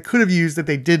tricks they could have used that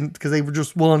they didn't, because they were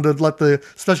just willing to let the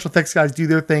special effects guys do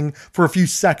their thing for a few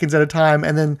seconds at a time,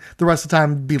 and then the rest of the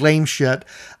time be lame shit.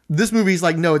 This movie is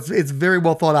like, no, it's very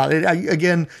well thought out.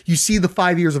 Again, you see the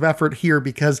 5 years of effort here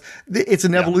because it's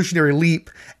an evolutionary leap.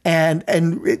 And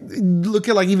look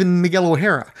at like even Miguel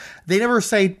O'Hara. They never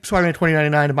say Spider-Man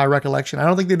 2099 in my recollection. I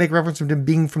don't think they make reference to him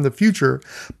being from the future,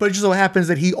 but it just so happens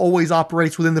that he always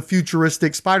operates within the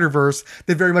futuristic Spider-Verse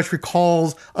that very much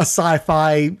recalls a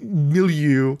sci-fi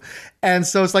milieu. And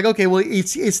so it's like, okay, well,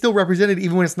 it's still represented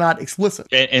even when it's not explicit.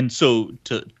 And so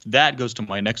that goes to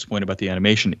my next point about the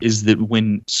animation, is that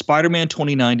when Spider-Man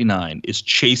 2099 is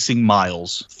chasing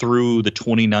Miles through the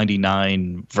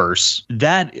 2099 verse,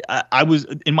 that I was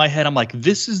in my head, I'm like,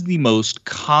 this is the most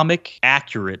comic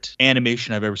accurate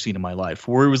animation I've ever seen in my life,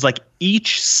 where it was like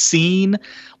each scene,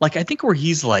 like I think where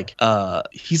he's like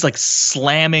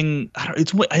slamming,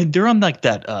 they're on like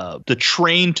that the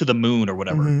train to the moon or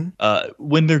whatever. Mm-hmm.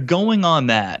 When they're going on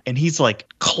that and he's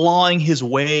like clawing his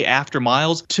way after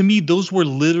Miles, to me those were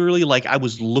literally like I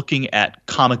was looking at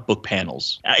comic book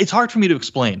panels. It's hard for me to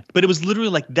explain, but it was literally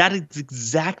like that is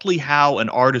exactly how an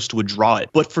artist would draw it,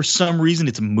 but for some reason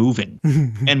it's moving.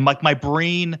 And like my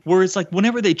brain, where it's like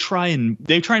whenever they try and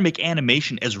make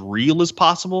animation as real as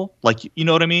possible, like, you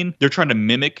know what I mean? They're trying to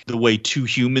mimic the way two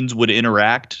humans would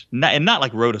interact, not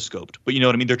like rotoscoped, but you know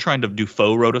what I mean? They're trying to do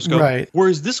faux rotoscope. Right.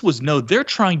 Whereas this was, no, they're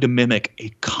trying to mimic a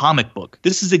comic book.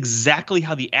 This is exactly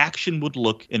how the action would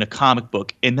look in a comic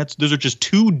book. And those are just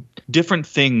two different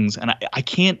things. And I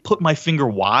can't put my finger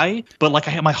why, but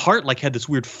like my heart like had this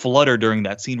weird flutter during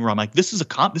that scene where I'm like, this is a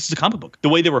comic book. The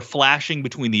way they were flashing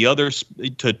between the others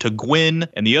to Gwen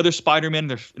and the other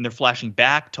Spider-Man, and they're flashing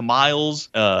back to Miles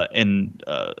and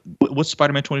what's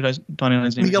Spider-Man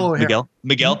 2099's name? Miguel O'Hara.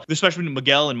 Miguel. Mm-hmm. Especially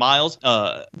Miguel and Miles.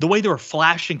 The way they were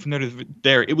flashing from there to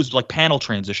there, it was like panel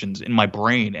transitions in my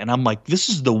brain, and I'm like, this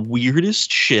is the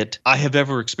weirdest shit I have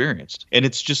ever experienced. And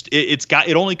it's just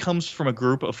it only comes from a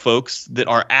group of folks that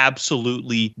are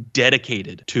absolutely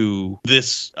dedicated to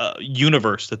this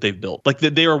universe that they've built. Like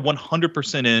they are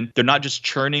 100% in. They're not just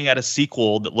churning out a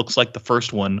sequel that looks like the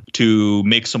first one to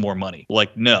make some more money.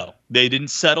 Like, no. They didn't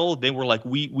settle. They were like,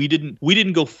 we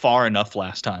didn't go far enough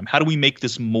last time. How do we make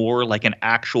this more like an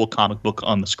actual comic book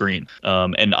on the screen?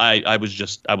 And I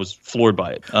was floored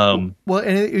by it. Well,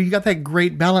 and you got that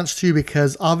great balance too,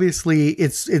 because obviously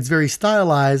it's very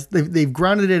stylized. They've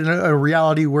grounded it in a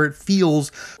reality where it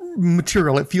feels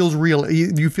material. It feels real.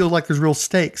 You feel like there's real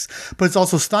stakes, but it's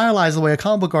also stylized the way a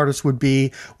comic book artist would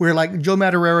be, where like Joe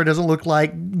Madureira doesn't look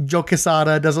like Joe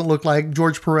Quesada, doesn't look like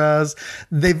George Perez.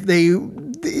 They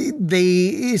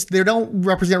don't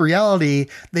represent reality.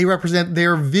 They represent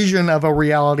their vision of a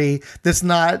reality that's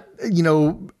not,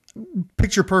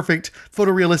 picture perfect,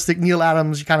 photorealistic Neil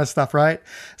Adams kind of stuff, right?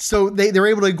 So they're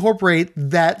able to incorporate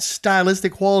that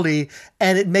stylistic quality,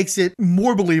 and it makes it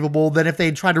more believable than if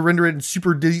they tried to render it in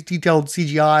super detailed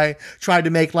CGI, tried to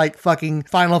make like fucking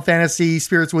Final Fantasy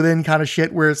Spirits Within kind of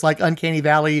shit, where it's like Uncanny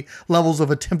Valley levels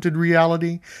of attempted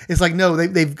reality. It's like, no,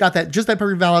 they've got that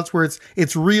perfect balance where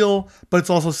it's real, but it's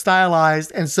also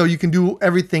stylized, and so you can do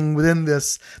everything within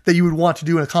this that you would want to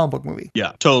do in a comic book movie.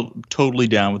 Yeah, totally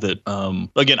down with it.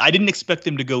 Again, I didn't expect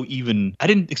them to go I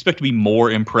didn't expect to be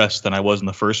more impressed than I was in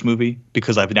the first movie,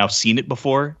 because I've now seen it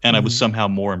before, and I was somehow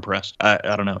more impressed.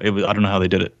 I don't know. I don't know how they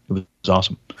did it. It was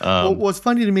awesome. Well, what's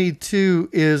funny to me too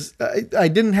is I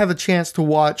didn't have a chance to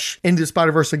watch Into the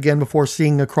Spider-Verse again before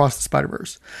seeing Across the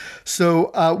Spider-Verse.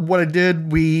 So what I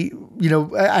did,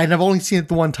 I've only seen it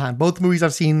the one time. Both movies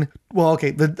I've seen. Well,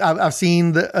 okay, I've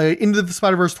seen Into the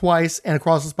Spider-Verse twice and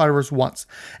Across the Spider-Verse once.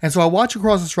 And so I watch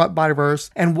Across the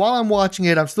Spider-Verse, and while I'm watching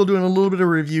it, I'm still doing a little bit of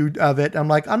review of it. I'm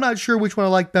like, I'm not sure which one I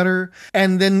like better.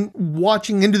 And then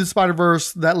watching Into the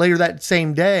Spider-Verse that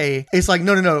same day, it's like,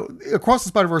 no. Across the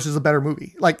Spider-Verse is a better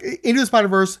movie. Like, Into the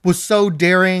Spider-Verse was so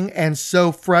daring and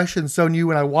so fresh and so new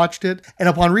when I watched it. And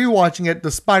upon rewatching it,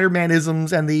 the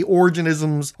Spider-Man-isms and the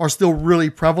origin-isms are still really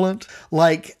prevalent.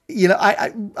 Like,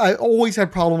 I always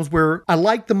had problems where I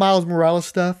liked the Miles Morales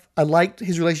stuff. I liked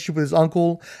his relationship with his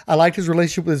uncle. I liked his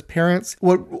relationship with his parents.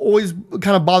 What always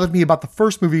kind of bothered me about the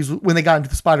first movies when they got into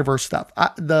the Spider-Verse stuff,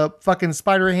 the fucking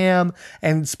Spider-Ham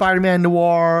and Spider-Man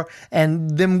Noir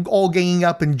and them all ganging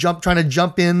up and trying to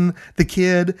jump in the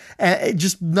kid, and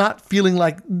just not feeling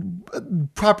like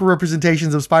proper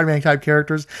representations of Spider-Man type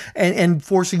characters, and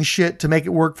forcing shit to make it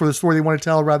work for the story they want to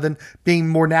tell rather than being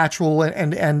more natural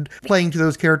and playing to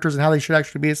those characters and how they should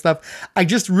actually be and stuff. I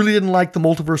just really didn't like the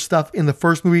multiverse stuff in the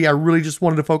first movie. I really just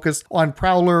wanted to focus on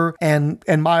Prowler and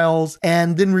Miles,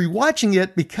 and then rewatching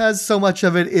it, because so much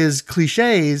of it is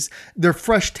cliches, they're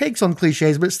fresh takes on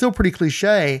cliches, but it's still pretty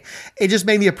cliche. It just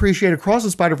made me appreciate Across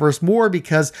the Spider-Verse more,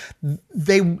 because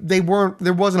there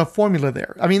wasn't a formula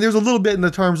there. I mean, there's a little bit in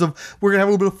the terms of we're gonna have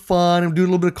a little bit of fun and do a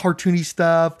little bit of cartoony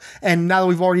stuff, and now that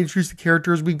we've already introduced the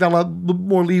characters, we've got a little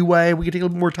more leeway, we can take a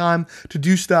little more time to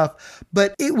do stuff.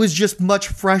 But it was just much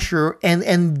fresher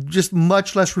and just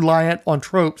much less reliant on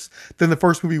tropes than the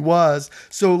first movie was.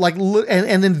 So like,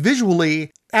 and then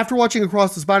visually, after watching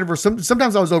Across the Spider-Verse,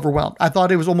 sometimes I was overwhelmed. I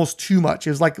thought it was almost too much.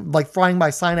 It was like frying my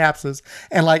synapses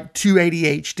and like too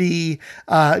ADHD.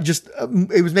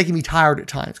 It was making me tired at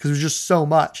times because it was just so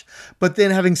much. But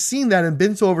then having seen that and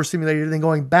been so overstimulated, and then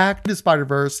going back to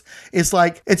Spider-Verse, it's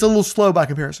like, it's a little slow by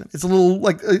comparison. It's a little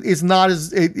like, it's not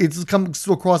as, it's come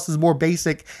across as more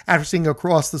basic after seeing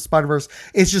Across the Spider-Verse.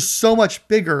 It's just so much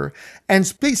bigger. And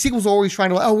sequels are always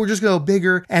trying to, we're just going to go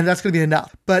bigger and that's going to be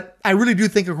enough. But I really do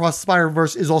think Across the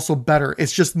Spider-Verse is also better.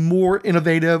 It's just more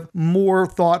innovative, more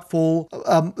thoughtful,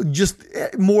 just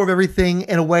more of everything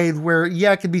in a way where,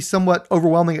 it can be somewhat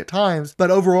overwhelming at times, but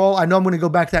overall, I know I'm going to go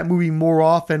back to that movie more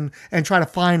often and try to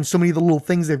find so many of the little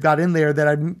things they've got in there that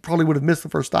I probably would have missed the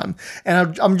first time.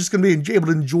 And I'm just going to be able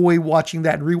to enjoy watching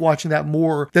that and rewatching that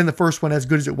more than the first one, as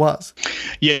good as it was.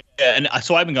 Yeah, and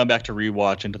so I've been going back to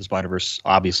rewatch Into the Spider-Verse,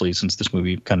 obviously, since this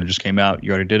movie kind of just came out.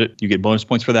 You already did it. You get bonus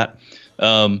points for that.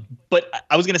 But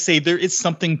I was going to say there's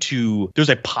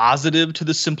a positive to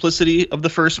the simplicity of the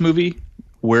first movie,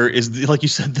 whereas, like you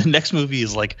said, the next movie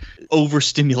is like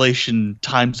overstimulation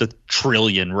times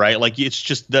 1,000,000,000,000, right? Like, it's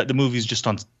just that the movie's just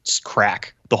on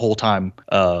crack the whole time.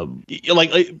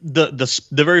 Like the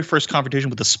very first confrontation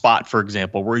with the Spot, for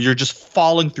example, where you're just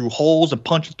falling through holes and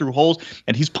punching through holes,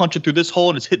 and he's punching through this hole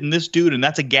and it's hitting this dude, and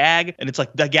that's a gag, and it's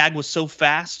like that gag was so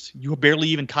fast you barely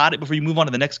even caught it before you move on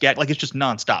to the next gag. Like, it's just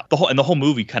nonstop. The whole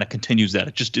movie kind of continues that.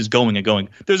 It just is going and going.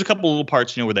 There's a couple of little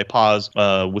parts, where they pause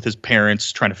with his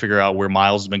parents trying to figure out where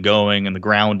Miles has been going and the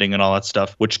grounding and all that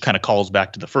stuff, which kind of calls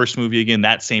back to the first movie again,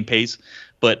 that same pace.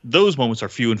 But those moments are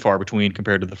few and far between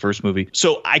compared to the first movie.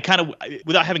 So I kind of,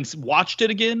 without having watched it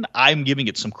again, I'm giving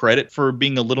it some credit for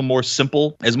being a little more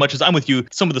simple. As much as I'm with you,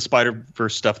 some of the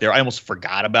Spider-Verse stuff there, I almost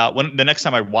forgot about. When the next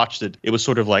time I watched it, it was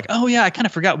sort of like, oh yeah, I kind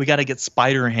of forgot we got to get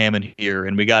Spider-Ham in here,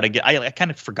 and we got to get. I kind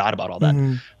of forgot about all that.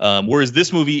 Mm-hmm. Whereas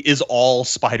this movie is all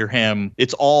Spider-Ham.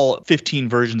 It's all 15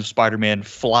 versions of Spider-Man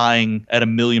flying at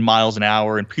 1,000,000 miles an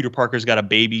hour, and Peter Parker's got a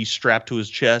baby strapped to his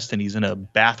chest, and he's in a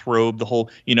bathrobe the whole,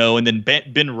 and then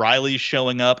Ben Reilly's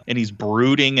showing up, and he's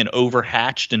brooding and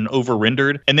overhatched and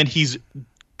over-rendered, and then he's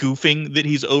goofing that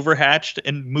he's overhatched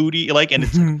and moody, and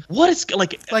it's like, what is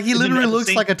like he literally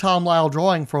looks like a Tom Lyle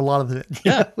drawing for a lot of it.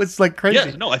 Yeah, it's like crazy.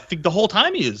 Yeah, no, I think the whole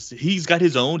time he's got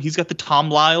the Tom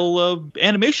Lyle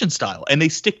animation style, and they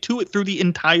stick to it through the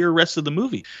entire rest of the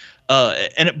movie.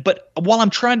 But while I'm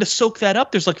trying to soak that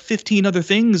up, there's like 15 other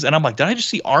things, and I'm like, did I just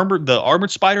see the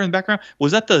armored spider in the background?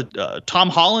 Was that the Tom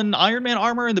Holland Iron Man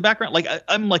armor in the background? Like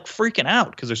I'm like freaking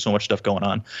out because there's so much stuff going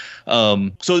on.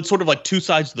 So it's sort of like two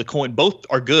sides of the coin. Both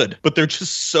are good, but they're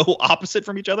just so opposite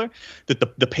from each other that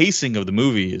the pacing of the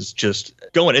movie is just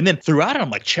going. And then throughout it, I'm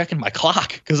like checking my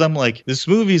clock because I'm like, this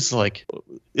movie's like,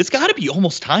 it's got to be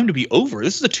almost time to be over.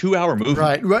 This is a 2-hour movie.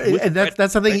 Right. And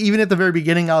that's something, even at the very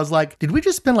beginning, I was like, did we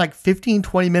just spend like 15,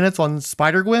 20 minutes on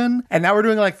Spider-Gwen? And now we're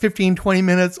doing like 15, 20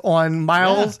 minutes on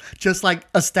Miles, just like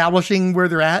establishing where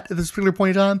they're at this particular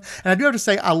point in time. And I do have to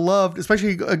say, I loved,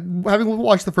 especially having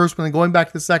watched the first one and going back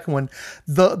to the second one,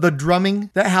 the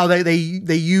drumming, that how they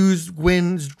use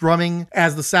Gwen's drumming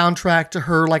as the soundtrack to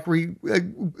her, like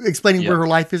explaining where her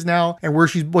life is now and what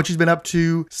she's been up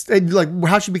to, like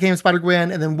how she became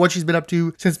Spider-Gwen, and then what she's been up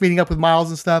to since meeting up with Miles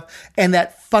and stuff. And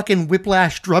that fucking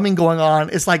whiplash drumming going on,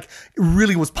 it's like, it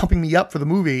really was pumping me up for the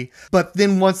movie. But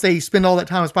then once they spend all that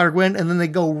time with Spider-Gwen and then they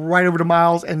go right over to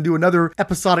Miles and do another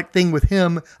episodic thing with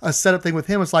him, a setup thing with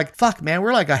him, it's like, fuck, man,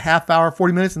 we're like a half hour,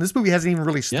 40 minutes, and this movie hasn't even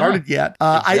really started yet.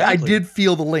 Exactly. I did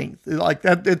feel the length. Like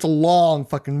that, it's a long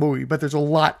fucking movie, but there's a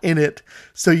lot in it.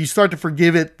 So you start to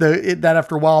forgive that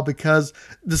after a while because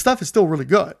the stuff is still really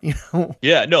good, you know?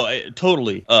 Yeah, no,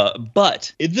 totally. But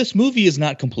this movie is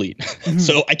not complete.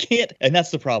 So I can't, and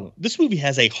that's the problem. This movie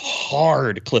has a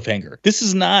hard cliffhanger. This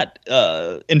is not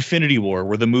Infinity War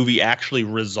where the movie actually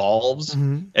resolves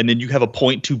and then you have a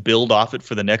point to build off it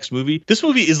for the next movie. This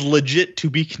movie is legit to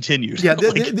be continued. Yeah,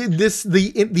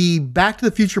 the Back to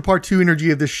the Future Part 2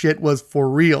 energy of this shit was for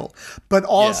real. But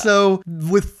also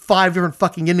with 5 different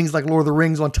fucking endings like Lord of the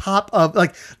Rings on top of,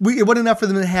 like, it wasn't enough for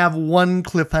them to have one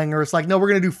cliffhanger. It's like, no, we're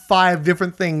going to do 5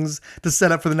 different things to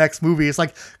set up for the next movie. It's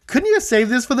like, couldn't you save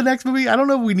this for the next movie? I don't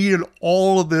know if we needed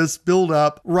all of this build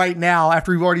up right now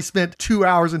after we've already spent 2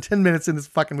 hours and 10 minutes in this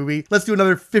fucking movie. Let's do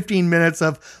another 15 minutes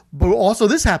of, but also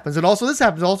this happens, and also this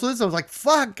happens, also this. I was like,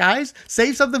 fuck, guys,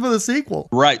 save something for the sequel.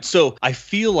 Right. So I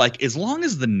feel like as long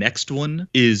as the next one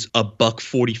is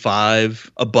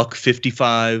 $1.45,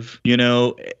 $1.55, you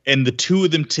know, and the two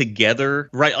of them together,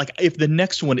 right? Like if the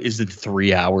next one is in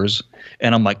 3 hours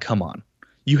and I'm like, come on,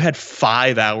 you had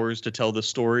 5 hours to tell this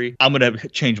story, I'm going to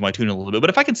change my tune a little bit. But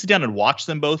if I can sit down and watch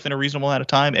them both in a reasonable amount of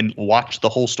time and watch the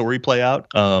whole story play out,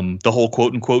 the whole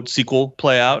quote unquote sequel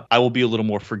play out, I will be a little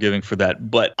more forgiving for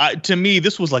that. But to me,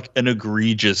 this was like an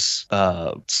egregious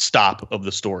stop of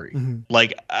the story.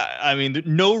 Like, I mean,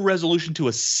 no resolution to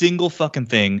a single fucking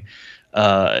thing.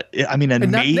 I mean,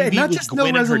 and maybe not just no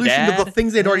resolution to the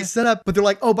things they'd already set up, but they're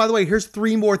like, oh, by the way, here's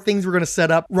 3 more things we're going to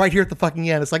set up right here at the fucking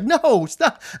end. It's like, no,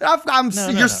 stop.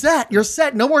 You're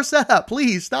set. No more setup.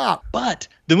 Please stop. But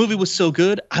the movie was so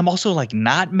good, I'm also like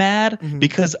not mad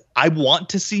because I want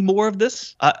to see more of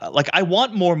this. Like I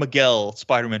want more Miguel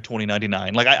Spider-Man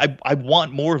 2099. Like I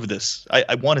want more of this.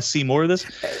 I want to see more of this.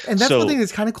 And that's one thing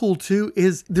that's kind of cool too,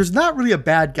 is there's not really a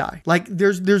bad guy. Like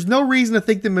there's no reason to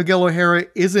think that Miguel O'Hara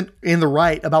isn't in the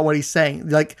right about what he's saying.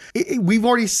 Like we've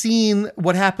already seen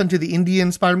what happened to the Indian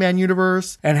Spider-Man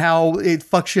universe and how it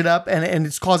fucks shit up and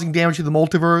it's causing damage to the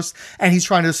multiverse, and he's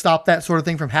trying to stop that sort of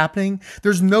thing from happening.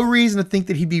 There's no reason to think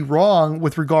that he'd be wrong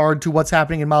with regard to what's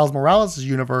happening in Miles Morales'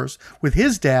 universe with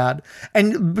his dad.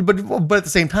 And but at the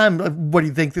same time, what do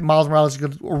you think, that Miles Morales is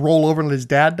going to roll over and let his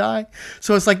dad die?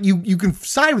 So it's like you can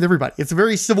side with everybody. It's a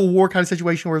very Civil War kind of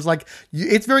situation where it's like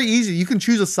it's very easy. You can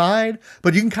choose a side,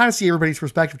 but you can kind of see everybody's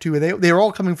perspective too. They're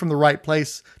all coming from the right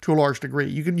place to a large degree.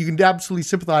 You can absolutely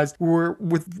sympathize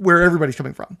with where everybody's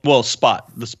coming from. Well,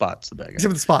 the Spot's the bad guy. Except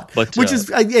for the Spot, which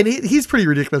is, and he's pretty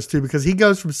ridiculous too, because he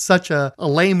goes from such a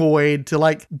lameoid to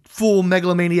like full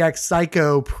megalomaniac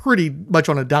psycho pretty much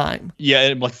on a dime. Yeah,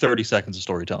 in like 30 seconds of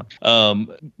storytelling.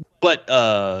 But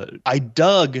I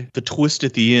dug the twist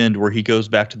at the end where he goes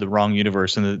back to the wrong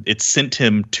universe and it sent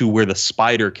him to where the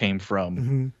spider came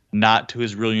from. Not to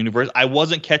his real universe. I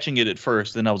wasn't catching it at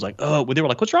first. Then I was like, oh, they were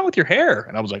like, what's wrong with your hair?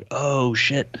 And I was like, oh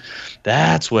shit,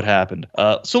 that's what happened.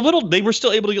 They were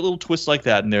still able to get little twists like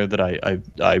that in there that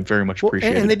I very much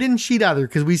appreciated. And they didn't cheat either,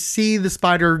 because we see the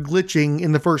spider glitching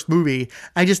in the first movie.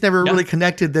 I just never really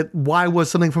connected that why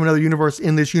was something from another universe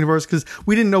in this universe, because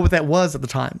we didn't know what that was at the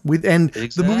time.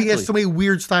 The movie has so many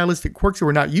weird stylistic quirks that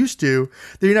we're not used to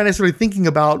that you're not necessarily thinking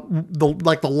about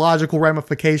the logical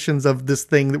ramifications of this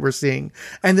thing that we're seeing.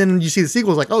 And then you see the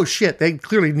sequel, it's like, oh shit, they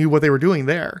clearly knew what they were doing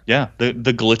there. Yeah, the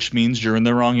glitch means you're in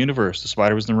the wrong universe. The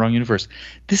spider was in the wrong universe.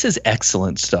 This is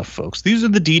excellent stuff, folks. These are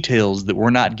the details that we're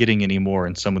not getting anymore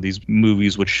in some of these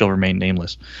movies, which shall remain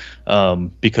nameless,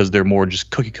 because they're more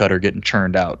just cookie cutter getting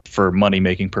churned out for money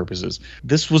making purposes.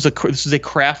 This is a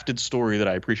crafted story that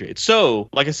I appreciate. So,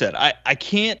 like I said, I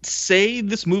can't say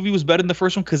this movie was better than the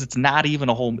first one because it's not even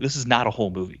a whole. This is not a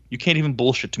whole movie. You can't even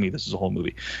bullshit to me. This is a whole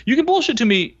movie. You can bullshit to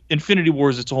me Infinity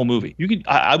Wars. It's a whole movie. You can.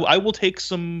 I will take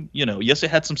some. Yes, it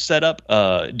had some setup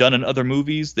done in other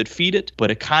movies that feed it,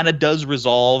 but it kind of does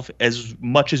resolve as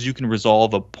much as you can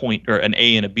resolve a point or an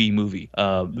A and a B movie.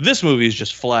 This movie is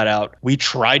just flat out. We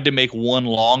tried to make one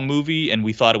long movie and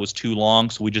we thought it was too long,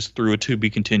 so we just threw a to be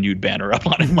continued banner up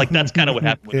on it. Like that's kind of what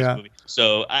happened with this movie.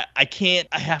 So I can't.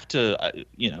 I have to.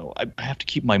 I have to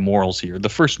keep my morals here. The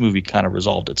first movie kind of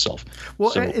resolved itself.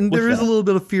 Well, so and there is a little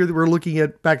bit of fear that we're looking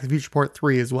at Back to the Future Part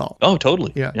 3 as well. Oh,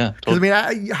 totally. Yeah. Totally. Because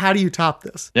I mean, how do you top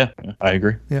this? Yeah, I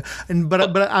agree. Yeah,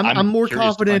 but I'm more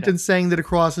confident in saying that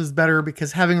Across is better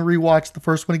because having rewatched the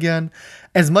first one again,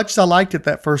 as much as I liked it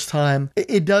that first time,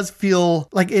 it does feel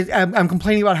like I'm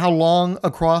complaining about how long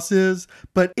Across is,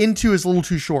 but Into is a little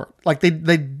too short. Like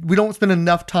we don't spend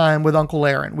enough time with Uncle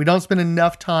Aaron. We don't spend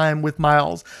enough time with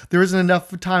Miles. There isn't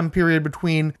enough time period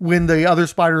between when the other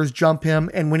spiders jump him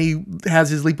and when he has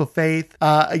his leap of faith.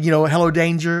 Hello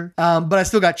Danger. But I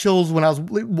still got chills when I was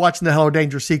watching the Hello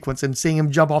Danger sequence and seeing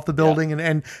him jump off the building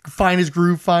and find his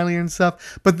groove finally and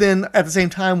stuff. But then at the same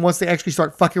time, once they actually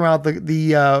start fucking around with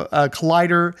the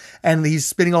collider and he's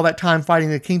spending all that time fighting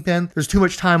the Kingpin, there's too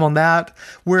much time on that.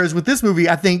 Whereas with this movie,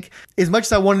 I think as much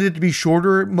as I wanted it to be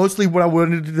shorter, mostly what I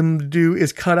wanted them to do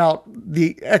is cut out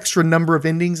the extra number of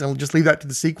endings and just leave that to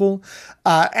the sequel.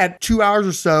 At 2 hours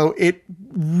or so, it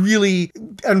really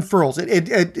unfurls.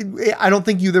 I don't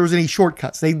think there was any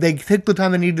shortcuts. They took the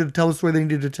time they needed to tell the story they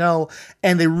needed to tell,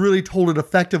 and they really told it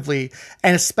effectively.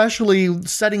 And especially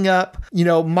setting up,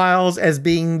 Miles as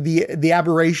being the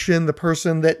aberration, the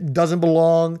person that doesn't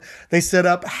belong. They set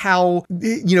up how,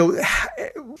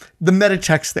 the meta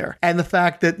text there, and the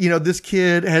fact that this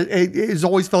kid has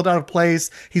always felt out of place.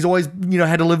 He's always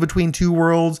had to live between two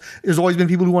worlds. There's always been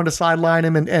people who wanted to sideline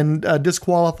him and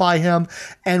disqualify him.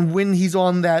 And when he's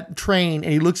on that train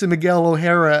and he looks at Miguel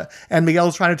O'Hara and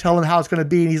Miguel's trying to tell him how it's going to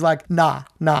be, and he's like, nah,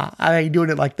 I ain't doing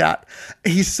it like that.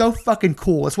 He's so fucking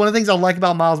cool. It's one of the things I like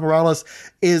about Miles Morales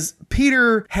is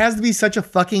Peter has to be such a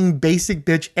fucking basic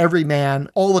bitch everyman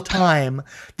all the time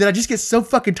that I just get so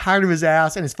fucking tired of his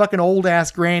ass and his fucking old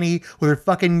ass granny with her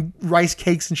fucking rice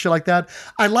cakes and shit like that.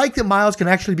 I like that Miles can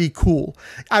actually be cool.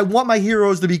 I want my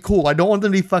heroes to be cool. I don't want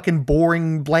them to be fucking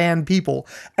boring, bland people.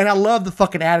 And I love the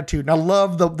fucking attitude. And I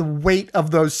love the weight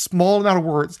of those small amount of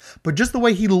words. But just the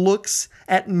way he looks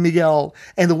at Miguel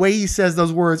and the way he says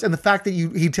those words and the fact that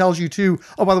he tells you too,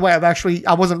 oh, by the way,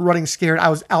 I wasn't running scared. I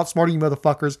was outsmarting you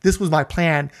motherfuckers. This was my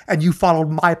plan. And you followed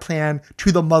my plan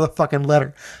to the motherfucking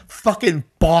letter. Fucking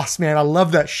boss, man. I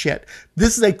love that shit.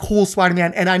 This is a cool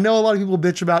Spider-Man. And I know a lot of people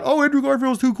bitch about, oh, Andrew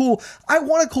Garfield's too cool. I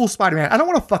want a cool Spider-Man. I don't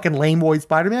want a fucking lame boy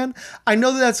Spider-Man. I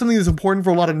know that that's something that's important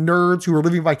for a lot of nerds who are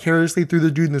living vicariously through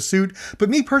the dude in the suit. But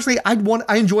me personally, I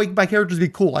enjoy my characters to be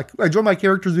cool. I enjoy my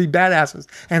characters to be badasses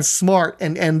and smart.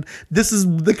 And this is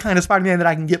the kind of Spider-Man that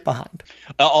I can get behind.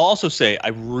 I'll also say I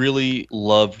really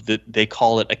love that they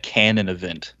call it a canon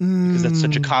event because that's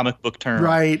such a comic book term.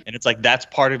 Right. And it's like, that's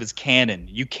part of his canon.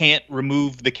 You can't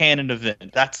remove the canon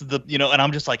event. That's and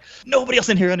I'm just like, nobody else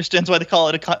in here understands why they call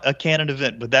it a canon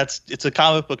event, but it's a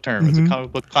comic book term. It's a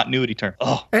comic book continuity term.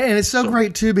 Oh, and it's so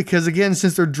great too, because again,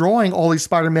 since they're drawing all these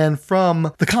Spider-Man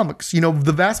from the comics,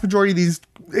 the vast majority of these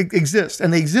exist,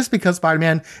 and they exist because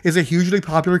Spider-Man is a hugely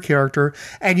popular character,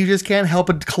 and you just can't help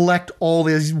but collect all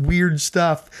this weird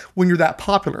stuff when you're that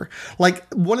popular.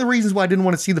 Like, one of the reasons why I didn't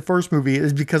want to see the first movie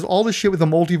is because all this shit with the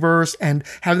multiverse and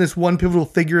having this one pivotal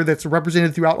figure that's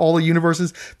represented throughout all the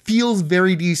universes feels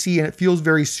very DC and it feels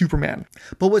very Superman.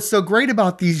 But what's so great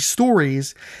about these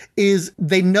stories is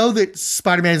they know that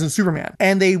Spider-Man isn't Superman,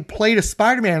 and they play to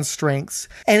Spider-Man's strengths,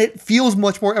 and it feels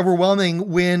much more overwhelming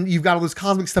when you've got all this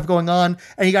cosmic stuff going on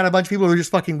and you got a bunch of people who are just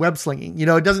fucking web slinging.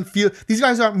 It doesn't feel, these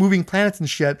guys aren't moving planets and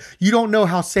shit. You don't know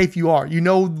how safe you are. You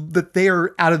know that they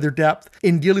are out of their depth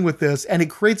in dealing with this, and it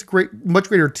creates much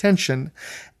greater tension.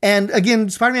 And again,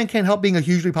 Spider-Man can't help being a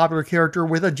hugely popular character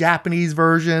with a Japanese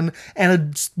version and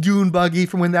a dune buggy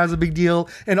from when that was a big deal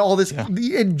and all this.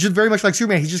 It just very much like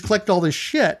Superman. He just collected all this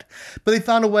shit. But they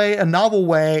found a novel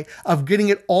way of getting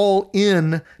it all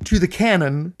in to the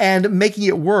canon and making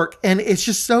it work. And it's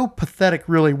just so pathetic,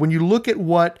 really, when you look at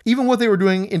what they were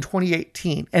doing in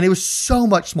 2018. And it was so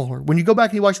much smaller. When you go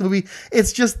back and you watch the movie,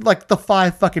 it's just like the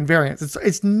 5 fucking variants.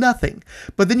 It's nothing.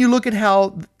 But then you look at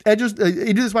how Into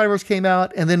the Spider-Verse came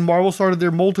out, and then Marvel started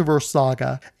their multiverse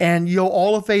saga. And,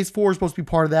 all of Phase 4 is supposed to be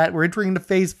part of that. We're entering into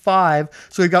Phase 5.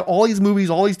 So you've got all these movies,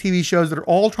 all these TV shows that are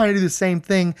all trying to do the same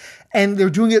thing. And they're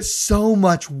doing it so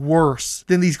much worse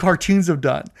than these cartoons have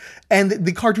done. And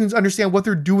the cartoons understand what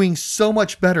they're doing so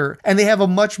much better. And they have a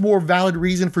much more valid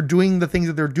reason for doing the things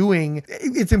that they're doing.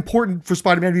 It's important for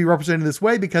Spider-Man to be represented this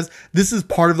way because this is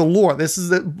part of the lore. This is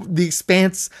the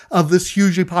expanse of this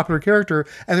hugely popular character.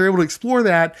 And they're able to explore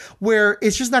that where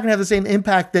it's just not going to have the same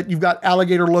impact that you've got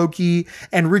Alligator Loki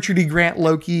and Richard E. Grant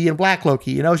Loki and Black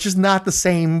Loki. It's just not the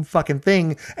same fucking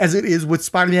thing as it is with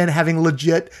Spider-Man having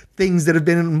legit things that have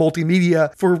been in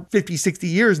multimedia for 50, 60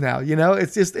 years now.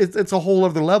 It's a whole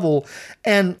other level.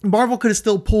 And Marvel could have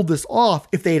still pulled this off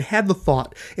if they had the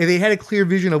thought, if they had a clear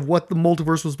vision of what the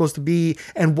multiverse was supposed to be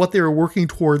and what they were working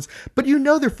towards. But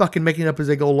they're fucking making it up as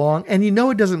they go along, and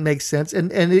it doesn't make sense,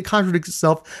 and it contradicts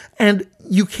itself. And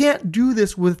you can't do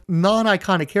this with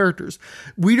non-iconic characters.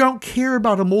 We don't care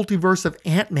about a multiverse of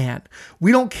Ant-Man.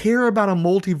 We don't care about a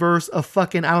multiverse of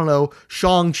fucking, I don't know,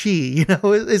 Shang-Chi.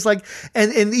 It's like,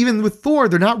 and even with Thor,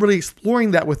 they're not really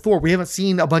exploring that with Thor. We haven't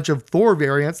seen a bunch of Thor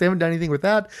variants. They haven't done anything with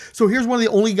that. So here's one of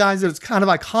the only guys that's kind of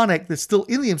iconic that's still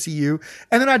in the MCU,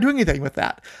 and they're not doing anything with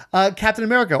that. Captain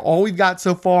America, all we've got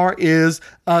so far is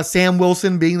Sam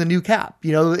Wilson being the new Cap.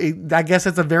 I guess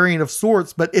that's a variant of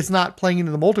sorts, but it's not playing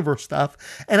into the multiverse stuff.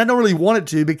 And I don't really want it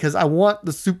to because I want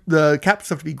the Cap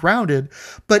stuff to be grounded,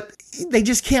 but they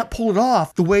just can't pull it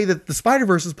off the way that the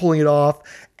Spider-Verse is pulling it off.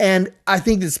 And I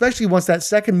think especially once that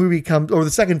second movie comes, or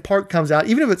the second part comes out,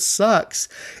 even if it sucks,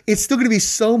 it's still going to be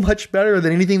so much better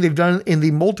than anything they've done in the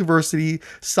multiversity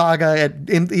saga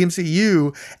in the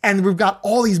MCU. And we've got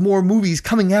all these more movies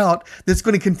coming out that's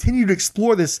going to continue to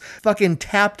explore this fucking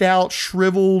tapped out,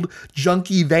 shriveled,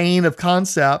 junky vein of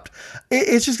concept.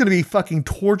 It's just going to be fucking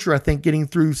torture, I think, getting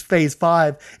through Phase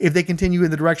 5 if they continue in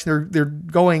the direction they're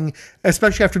going,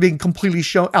 especially after being completely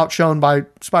outshone by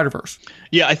Spider-Verse.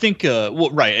 Yeah, I think,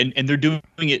 right. And they're doing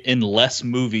it in less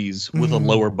movies with a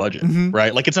lower budget,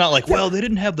 right? Like, it's not like, well, they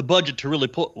didn't have the budget to really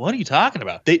pull. What are you talking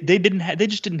about? They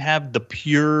just didn't have the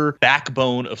pure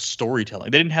backbone of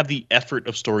storytelling. They didn't have the effort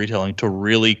of storytelling to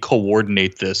really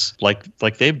coordinate this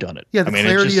like they've done it. Yeah,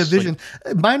 clarity of vision.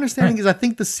 My understanding is I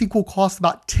think the sequel cost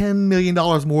about $10 million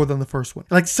more than the first one.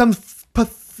 Like some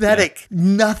pathetic,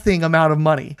 nothing amount of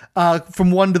money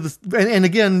from one to the, and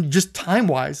again, just time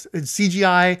wise,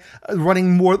 CGI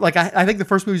running more. Like I think the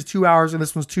first movie is 2 hours and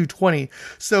this one's 2:20.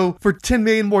 So for $10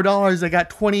 million more, they got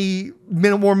 20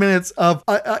 more minutes of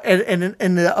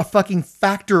and a fucking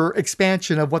factor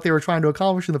expansion of what they were trying to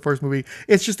accomplish in the first movie.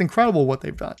 It's just incredible what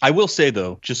they've done. I will say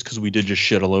though, just because we did just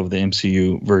shit all over the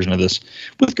MCU version of this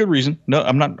with good reason. No,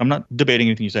 I'm not debating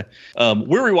anything you say.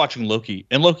 We're rewatching Loki,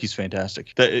 and Loki's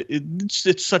fantastic.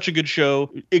 It's such a good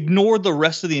show. Ignore the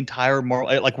rest of the entire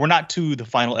Marvel. Like, we're not to the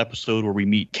final episode where we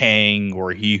meet Kang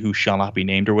or He Who Shall Not Be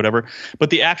Named or whatever,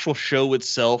 but the actual show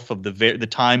itself of the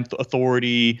Time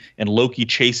Authority and Loki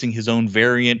chasing his own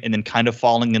variant and then kind of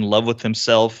falling in love with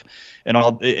himself and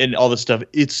all this stuff.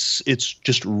 It's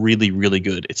just really, really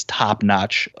good. It's top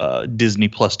notch Disney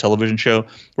Plus television show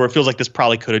where it feels like this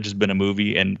probably could have just been a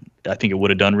movie, and I think it would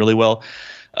have done really well.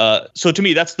 So to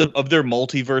me, that's of their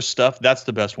multiverse stuff, that's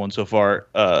the best one so far.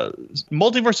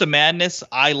 Multiverse of Madness,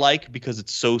 I like because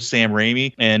it's so Sam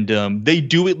Raimi, and they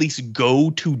do at least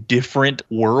go to different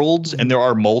worlds, and there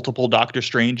are multiple Doctor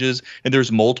Stranges, and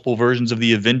there's multiple versions of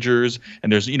the Avengers,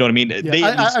 and there's, you know what I mean?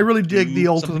 Yeah, I really dig the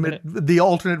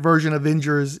alternate version of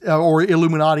Avengers or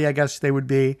Illuminati, I guess they would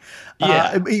be.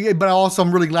 Yeah. But also,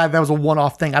 I'm really glad that was a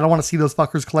one-off thing. I don't want to see those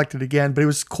fuckers collected again, but it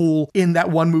was cool in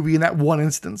that one movie, in that one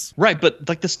instance. Right, but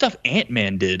like the stuff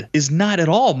Ant-Man did is not at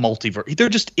all multiverse. They're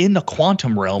just in the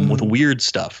quantum realm with weird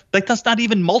stuff. Like, that's not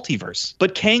even multiverse.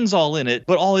 But Kang's all in it,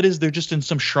 but all it is, they're just in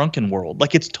some shrunken world.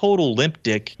 Like, it's total limp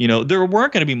dick. You know, there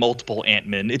weren't going to be multiple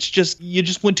Ant-Men. It's just, you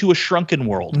just went to a shrunken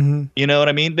world. You know what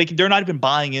I mean? They're not even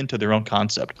buying into their own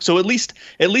concept. So at least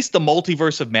the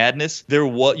multiverse of madness, there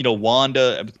was, you know,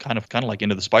 Wanda, kind of like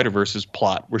Into the Spider-Verse's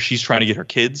plot, where she's trying to get her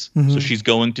kids. So she's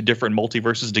going to different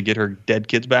multiverses to get her dead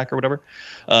kids back or whatever.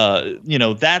 You know,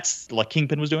 that's like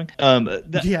Kingpin was doing.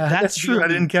 That's true. I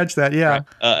didn't catch that. Yeah.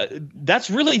 Right. That's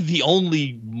really the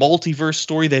only multiverse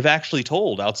story they've actually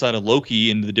told outside of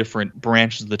Loki and the different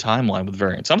branches of the timeline with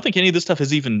variants. I don't think any of this stuff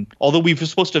is even, although we've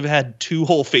supposed to have had two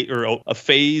whole a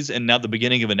phase and now the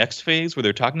beginning of a next phase where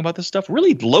they're talking about this stuff.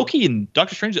 Really, Loki and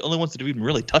Doctor Strange are the only ones that have even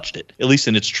really touched it, at least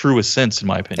in its truest sense, in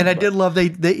my opinion. And I did love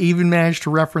they even managed to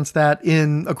reference that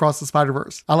in Across the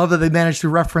Spider-Verse. I love that they managed to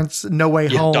reference No Way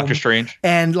Home. Doctor Strange.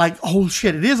 And like, oh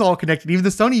shit, it is all connected. Even the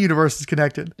Sony universe is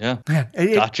connected. Yeah. Man,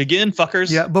 gotcha again,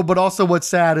 fuckers. Yeah, but also what's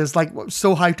sad is like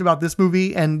so hyped about this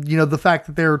movie and the fact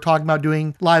that they're talking about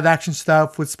doing live action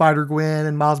stuff with Spider-Gwen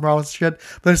and Miles Morales and shit.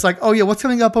 But it's like, oh yeah, what's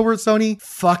coming up over at Sony?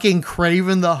 Fucking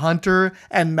Kraven the Hunter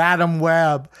and Madam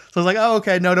Web. So it's like, oh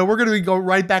okay, no, we're gonna go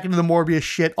right back into the Morbius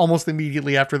shit almost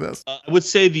immediately after this. I would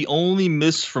say the only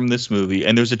miss from this movie,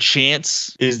 and there's a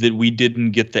chance, is that we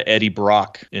didn't get the Eddie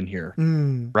Brock in here.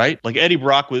 Right? Like Eddie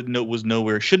Brock was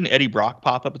nowhere. Shouldn't Eddie Brock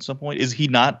pop up at some point? Is he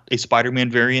not a Spider-Man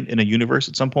variant in a universe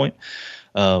at some point?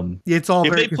 It's all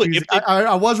very confusing.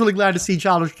 I was really glad to see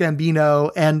Childish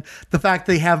Gambino and the fact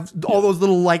they have all those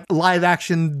little like live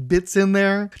action bits in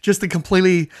there just to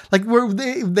completely like where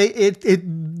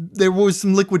there was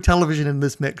some liquid television in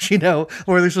this mix,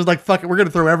 where there's just like, fuck it, we're gonna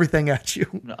throw everything at you.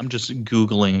 I'm just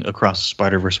Googling Across the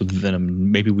Spider-Verse with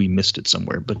Venom. Maybe we missed it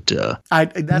somewhere, but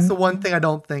that's the one thing I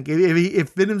don't think.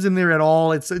 If Venom's in there at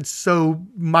all, it's so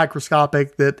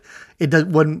microscopic that it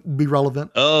wouldn't be relevant.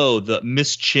 Oh, the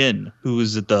Miss Chin, who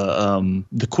is at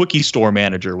the quickie store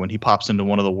manager when he pops into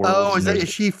one of the worlds. Oh, is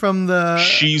she from the?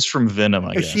 She's from Venom,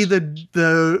 I guess. Is she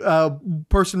the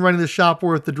person running the shop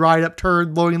with the dried up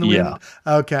turd blowing in the wind?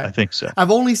 Okay, I think so.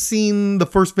 I've only seen the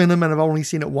first Venom and I've only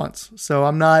seen it once, so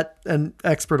I'm not an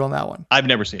expert on that one. I've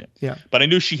never seen it. Yeah, but I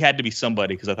knew she had to be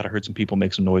somebody because I thought I heard some people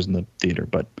make some noise in the theater.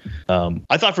 But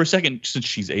I thought for a second, since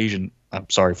she's Asian. I'm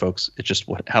sorry, folks. It's just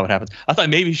how it happens. I thought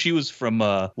maybe she was from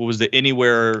what was the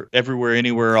Anywhere, Everywhere,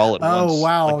 Anywhere, All at Once. Oh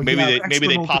wow! Like maybe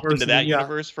they popped into that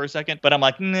universe for a second. But I'm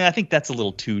like, I think that's a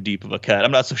little too deep of a cut.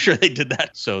 I'm not so sure they did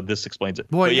that. So this explains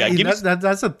it. Boy,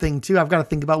 that's a thing too. I've got to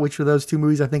think about which of those two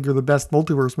movies I think are the best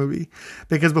multiverse movie,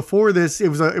 because before this it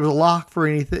was a lock for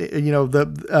anything.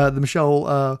 The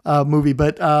Michelle movie,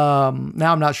 but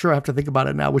now I'm not sure. I have to think about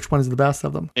it now. Which one is the best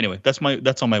of them? Anyway, that's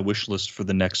on my wish list for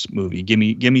the next movie. Give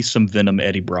me some Venom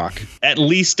Eddie Brock. At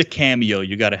least a cameo.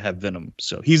 You got to have Venom.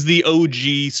 So he's the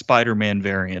OG Spider-Man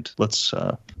variant. Let's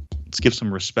give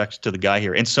some respect to the guy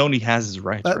here. And Sony has his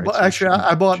rights. Right? But actually,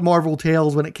 I bought Marvel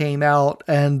Tales when it came out,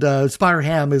 and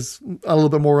Spider-Ham is a little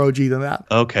bit more OG than that.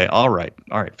 Okay, all right.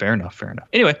 Fair enough.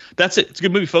 Anyway, that's it. It's a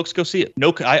good movie, folks. Go see it.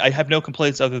 No, I have no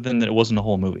complaints other than that it wasn't a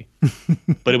whole movie,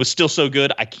 but it was still so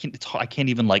good. I can't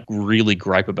even like really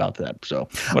gripe about that. So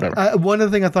whatever. One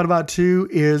other thing I thought about too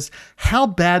is how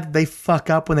bad did they fuck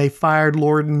up when they fired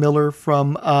Lord and Miller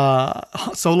from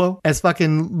Solo. As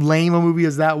fucking lame a movie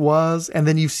as that was, and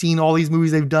then you've seen all these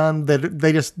movies they've done that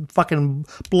they just fucking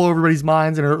blow everybody's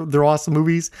minds and they're awesome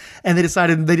movies, and they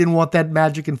decided they didn't want that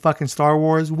magic in fucking Star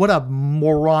Wars. What a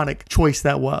moronic choice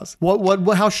that was. What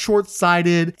how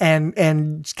short-sighted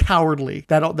and cowardly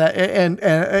that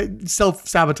and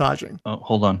self-sabotaging. Oh,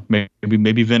 hold on.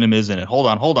 Maybe Venom is in it. Hold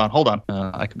on.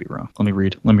 I could be wrong. Let me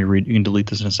read. You can delete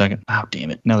this in a second. Oh,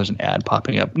 damn it. Now there's an ad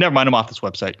popping up. Never mind. I'm off this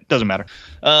website. Doesn't matter.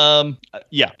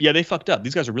 Yeah, they fucked up.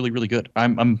 These guys are really, really good.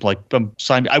 I'm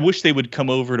signed. I wish they would come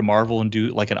over to Marvel and do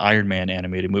like an Iron Man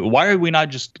animated movie. Why are we not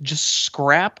just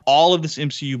scrap all of this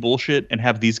MCU bullshit and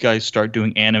have these guys start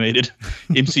doing animated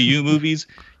MCU movies?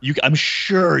 I'm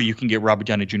sure you can get Robert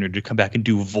Downey Jr. to come back and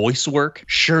do voice work.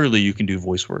 Surely you can do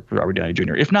voice work for Robert Downey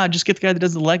Jr. If not, just get the guy that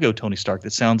does the Lego Tony Stark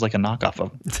that sounds like a knockoff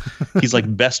of him. He's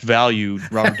like best value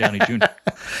Robert Downey Jr.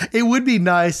 It would be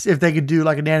nice if they could do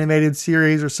like an animated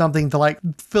series or something to like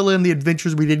fill in the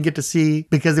adventures we didn't get to see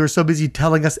because they were so busy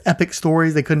telling us epic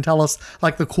stories. They couldn't tell us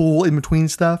like the cool in between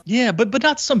stuff. Yeah, but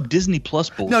not some Disney Plus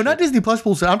bullshit. No, not Disney Plus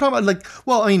bullshit. I'm talking about like,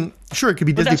 well, I mean, sure, it could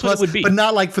be Disney Plus, but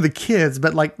not like for the kids.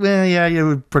 But like, it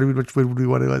would pretty much would be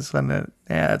what it was. And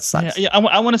it sucks. Yeah,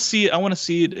 I want to see it. I want to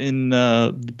see it in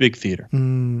the big theater.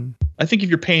 I think if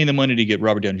you're paying the money to get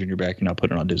Robert Downey Jr. back, you're not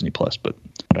putting it on Disney Plus. But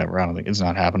whatever, I don't think it's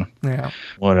not happening. Yeah,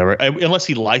 whatever. Unless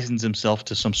he licensed himself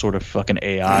to some sort of fucking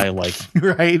AI like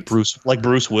right, Bruce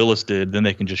Willis did, then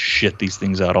they can just shit these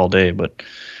things out all day. But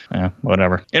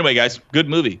whatever. Anyway, guys, good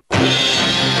movie.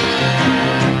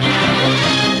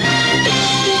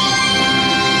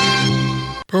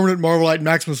 Permanent Marvelite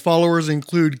Maximus followers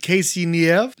include Casey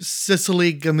Niev,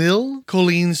 Cecily Gamil,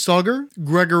 Colleen Sauger,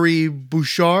 Gregory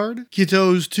Bouchard,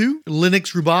 Kitos2,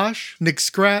 Linux Rubash, Nick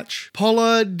Scratch,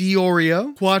 Paula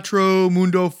Diorio, Quattro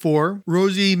Mundo 4,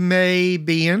 Rosie May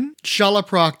Bean, Shala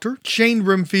Proctor, Shane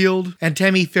Brimfield, and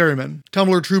Tammy Ferryman.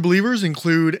 Tumblr True Believers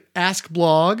include Ask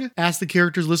Blog, ask the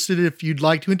characters listed if you'd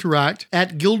like to interact,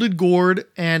 at Gilded Gourd,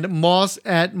 and Moss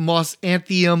at Moss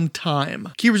Anthium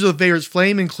Time. Keepers of the Favorites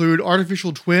Flame include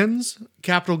Artificial Twins,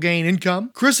 Capital Gain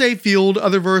Income, Chris A. Field,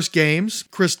 Otherverse Games,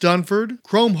 Chris Dunford,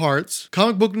 Chrome Hearts,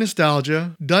 Comic Book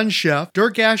Nostalgia, Dun Chef,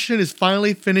 Dirk Ashton is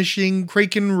finally finishing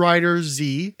Kraken Rider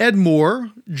Z, Ed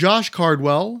Moore, Josh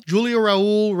Cardwell, Julia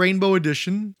Raoul Rainbow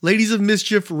Edition, Ladies of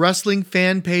Mischief Wrestling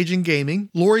Fan Page and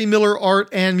Gaming, Lori Miller Art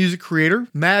and Music Creator,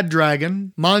 Mad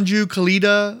Dragon, Manju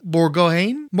Khalida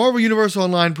Borgohain, Marvel Universe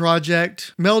Online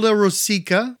Project, Melda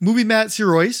Rosica, Movie Matt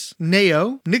Sirois,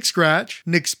 Neo, Nick Scratch,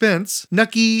 Nick Spence,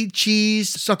 Nucky Cheese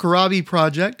Sakurabi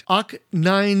Project,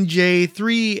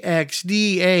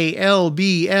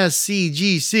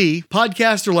 OC9J3XDALBSCGC,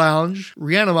 Podcaster Lounge,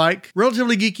 Rihanna Mike,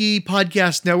 Relatively Geeky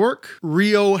Podcast Network,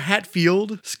 Rio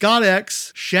Hatfield, Scott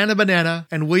X, Shanna Banana,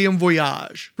 and William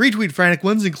Voyage. Retweet Frantic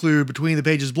ones include Between the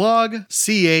Pages blog,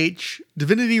 CH,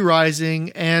 Divinity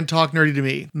Rising, and Talk Nerdy to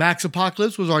Me. Max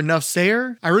Apocalypse was our Nuff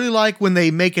Sayer. I really like when they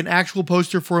make an actual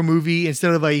poster for a movie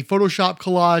instead of a Photoshop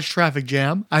collage traffic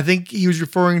jam. I think he was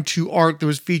referring to art that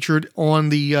was featured on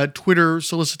the Twitter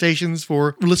solicitations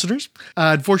for listeners.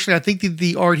 Unfortunately, I think that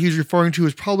the art he was referring to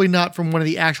is probably not from one of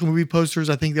the actual movie posters.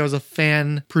 I think that was a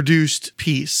fan-produced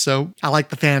piece, so I like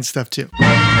the fan stuff too.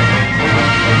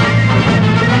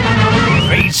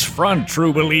 Face front,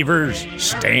 true believers.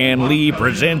 Stan Lee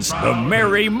presents the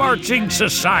Merry Marching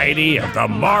Society of the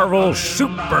Marvel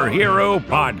Superhero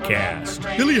Podcast.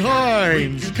 Billy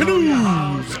Hines,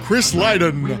 Canoes, Chris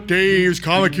Lydon, Dave's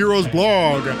Comic Heroes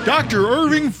blog, Dr.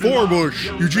 Irving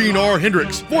Forbush, Eugene R.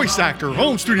 Hendricks, voice actor,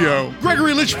 home studio,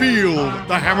 Gregory Litchfield,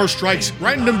 The Hammer Strikes,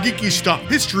 Random Geeky Stuff,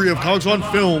 History of Comics on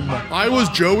Film, I Was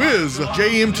Joe Is,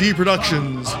 JMT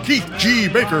Productions, Keith G.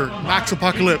 Baker, Max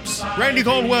Apocalypse, Randy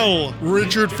Caldwell,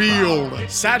 Richard Field,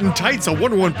 Satin Tights, a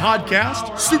Wonder Woman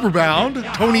podcast, Superbound,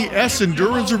 Tony S.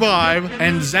 Endure and Survive,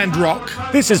 and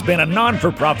Zandrock. This has been a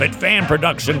non-for-profit fan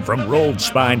production from Rolled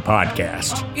Spine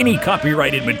Podcast. Any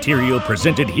copyrighted material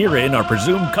presented herein are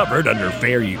presumed covered under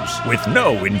fair use, with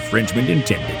no infringement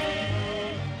intended.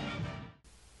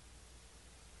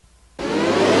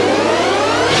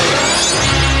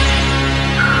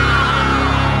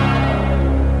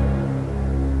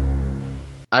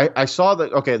 I saw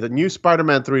that, okay, the new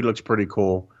Spider-Man 3 looks pretty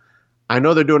cool. I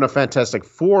know they're doing a Fantastic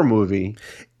Four movie.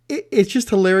 It's just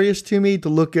hilarious to me to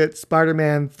look at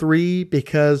Spider-Man 3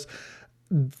 because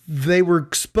they were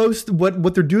supposed to,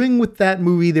 what they're doing with that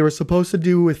movie, they were supposed to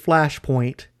do with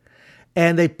Flashpoint.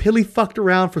 And they pilly fucked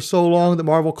around for so long that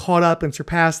Marvel caught up and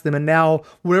surpassed them. And now,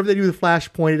 whatever they do with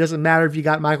Flashpoint, it doesn't matter if you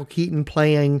got Michael Keaton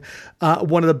playing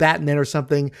one of the Batmen or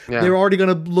something. Yeah. They're already going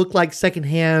to look like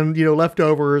secondhand,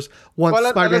 leftovers once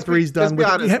Spider-Man 3 is done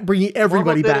with bringing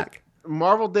everybody back.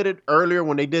 Marvel did it earlier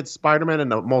when they did Spider-Man in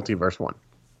the Multiverse one.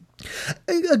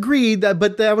 Agreed,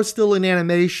 but that was still in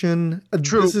animation.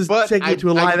 True, this is taking it to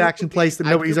a live-action place that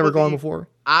nobody's ever gone before.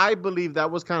 I believe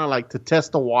that was kind of like to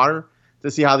test the water, to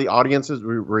see how the audiences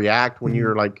react when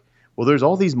you're like, well, there's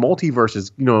all these multiverses,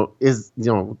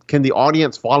 can the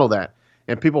audience follow that?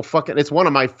 And people it's one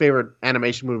of my favorite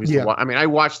animation movies to watch. I mean, I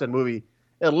watch that movie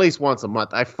at least once a month.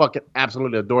 I fucking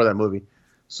absolutely adore that movie.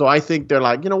 So I think they're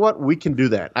like, you know what? We can do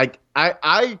that.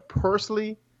 I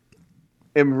personally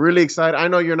am really excited. I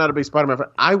know you're not a big Spider-Man fan.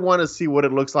 I want to see what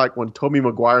it looks like when Tobey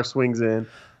Maguire swings in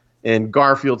and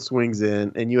Garfield swings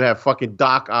in and you have fucking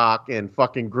Doc Ock and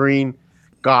fucking Green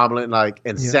Goblin,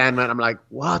 Sandman. I'm like,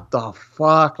 what the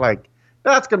fuck? Like,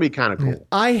 that's gonna be kind of cool.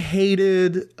 I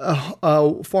hated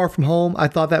Far From Home. I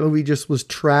thought that movie just was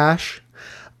trash.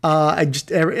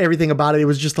 Everything about it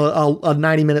was just a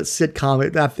 90-minute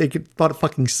sitcom. I thought it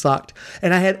fucking sucked,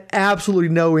 and I had absolutely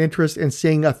no interest in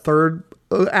seeing a third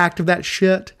act of that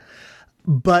shit.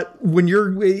 But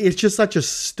it's just such a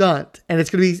stunt, and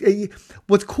it's going to be,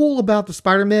 what's cool about the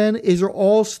Spider-Man is they're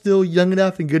all still young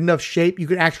enough and good enough shape. You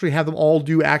could actually have them all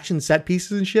do action set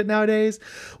pieces and shit nowadays,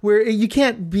 where you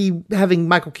can't be having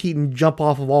Michael Keaton jump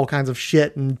off of all kinds of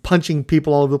shit and punching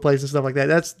people all over the place and stuff like that.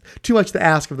 That's too much to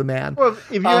ask of the man. Well,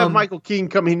 if you have Michael Keaton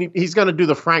coming, he's going to do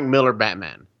the Frank Miller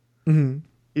Batman. Mm-hmm.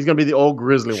 He's going to be the old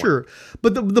grizzly one. Sure.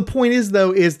 But the point is,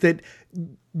 though, is that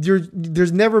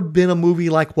there's never been a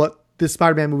movie like what this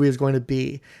Spider-Man movie is going to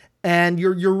be. And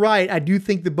you're right. I do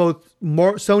think that both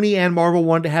Sony and Marvel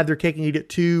wanted to have their cake and eat it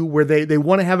too, where they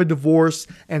want to have a divorce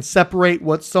and separate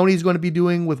what Sony's going to be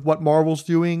doing with what Marvel's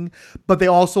doing. But they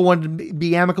also wanted to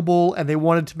be amicable, and they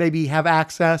wanted to maybe have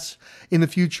access in the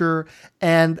future.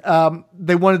 And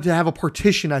they wanted to have a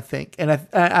partition, I think. And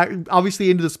I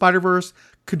obviously Into the Spider-Verse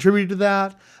contributed to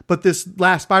that. But this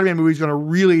last Spider-Man movie is going to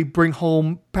really pound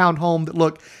home that,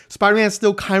 look, Spider-Man's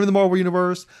still kind of in the Marvel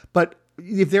universe, but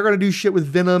if they're going to do shit with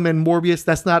Venom and Morbius,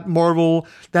 that's not Marvel.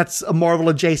 That's a Marvel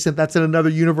adjacent. That's in another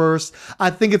universe. I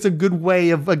think it's a good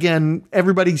way of, again,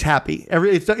 everybody's happy.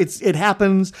 It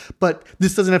happens, but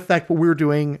this doesn't affect what we're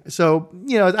doing. So,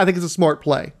 I think it's a smart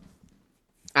play.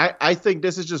 I think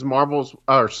this is just Marvel's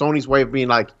or Sony's way of being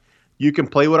like, you can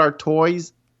play with our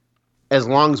toys as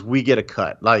long as we get a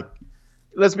cut. Like,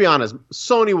 let's be honest,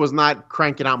 Sony was not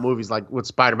cranking out movies like what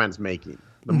Spider-Man's making.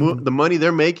 The money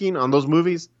they're making on those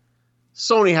movies,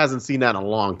 Sony hasn't seen that in a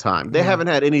long time. They haven't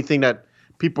had anything that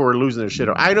people were losing their shit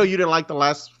over. I know you didn't like the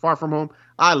last Far From Home.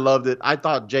 I loved it. I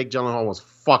thought Jake Gyllenhaal was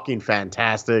fucking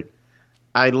fantastic.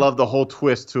 I love the whole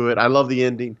twist to it. I love the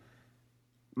ending.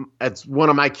 It's one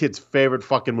of my kids' favorite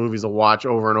fucking movies to watch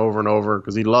over and over and over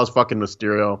because he loves fucking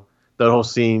Mysterio. The whole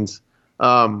scenes.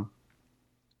 I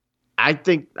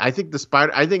think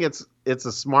it's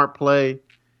a smart play.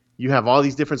 You have all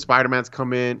these different Spider-Mans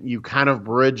come in. You kind of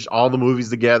bridge all the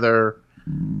movies together.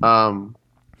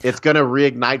 It's going to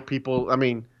reignite people. I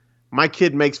mean, my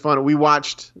kid makes fun. We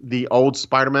watched the old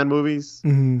Spider-Man movies.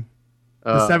 Mm-hmm.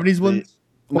 The 70s ones?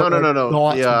 No.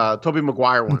 The Tobey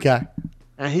Maguire one. Okay.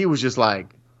 And he was just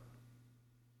like,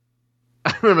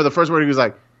 I remember the first one he was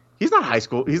like, he's not high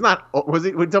school. He's not, would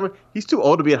you tell me? He's too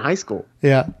old to be in high school.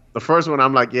 Yeah. The first one,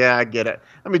 I'm like, yeah, I get it.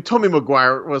 I mean, Tobey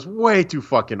Maguire was way too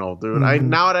fucking old, dude. Mm-hmm.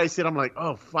 Now that I see it, I'm like,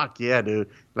 oh, fuck yeah, dude.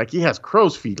 Like, he has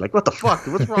crow's feet. Like, what the fuck?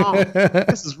 What's wrong?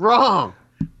 This is wrong.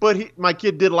 But my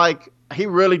kid he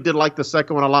really did like the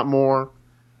second one a lot more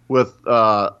with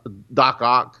Doc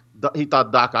Ock. He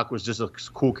thought Doc Ock was just a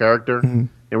cool character. Mm-hmm.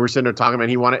 And we're sitting there talking, and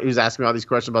he was asking me all these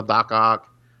questions about Doc Ock.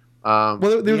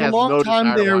 Well, there was a long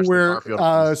time there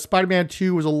where Spider-Man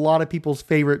 2 was a lot of people's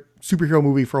favorite superhero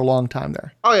movie for a long time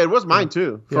there. Oh yeah, it was mine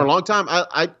too for a long time.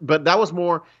 But that was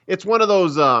more. It's one of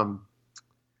those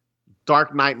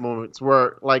Dark Knight moments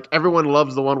where like everyone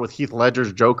loves the one with Heath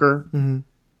Ledger's Joker. Mm-hmm.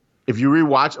 If you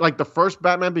rewatch, like the first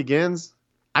Batman Begins,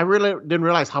 I really didn't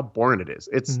realize how boring it is.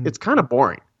 It's kind of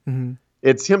boring. Mm-hmm.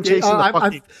 It's him chasing the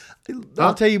fucking.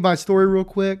 I'll tell you my story real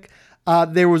quick.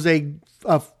 There was a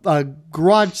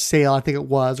garage sale, I think it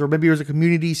was, or maybe it was a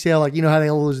community sale, like how they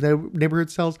have all those neighborhood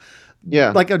sales.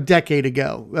 Yeah. Like a decade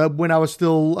ago when I was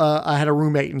still, I had a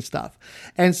roommate and stuff.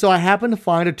 And so I happened to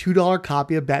find a $2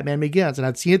 copy of Batman Begins, and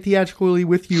I'd seen it theatrically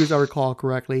with you, as I recall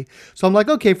correctly. So I'm like,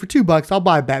 okay, for $2, I'll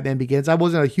buy Batman Begins. I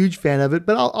wasn't a huge fan of it,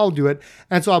 but I'll do it.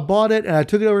 And so I bought it, and I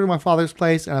took it over to my father's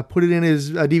place, and I put it in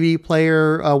his DVD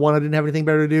player when I didn't have anything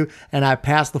better to do, and I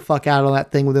passed the fuck out on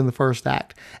that thing within the first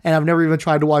act. And I've never even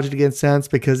tried to watch it again since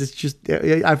because it's just,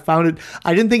 I found it,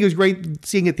 I didn't think it was great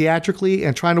seeing it theatrically,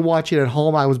 and trying to watch it at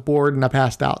home, I was bored and I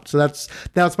passed out. So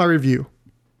that's my review.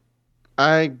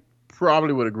 I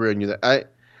probably would agree on you that like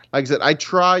I said, I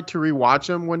tried to rewatch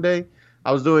them one day.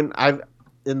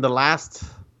 In the last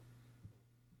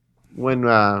when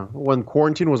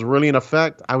quarantine was really in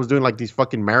effect, I was doing like these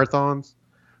fucking marathons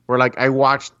where like I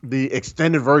watched the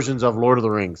extended versions of Lord of the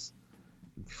Rings.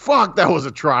 Fuck, that was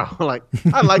a trial. Like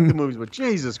I like the movies, but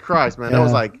Jesus Christ, man, that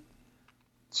was like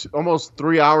almost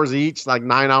 3 hours each, like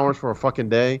 9 hours for a fucking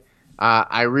day.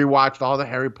 I rewatched all the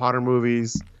Harry Potter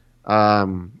movies.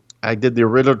 I did the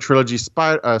original trilogy,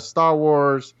 Star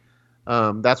Wars.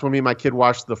 That's when me and my kid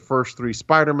watched the first 3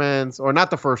 Spider-Mans, or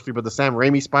not the first 3, but the Sam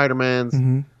Raimi Spider-Mans.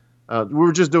 Mm-hmm. We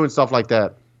were just doing stuff like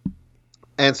that.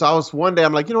 And so one day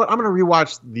I'm like, you know what? I'm going to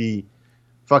rewatch the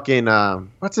fucking,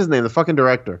 what's his name? The fucking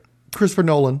director. Christopher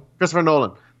Nolan.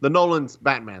 The Nolan's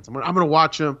Batmans. I'm going to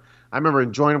watch him. I remember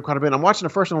enjoying them quite a bit. I'm watching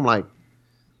the first one. I'm like,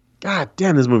 God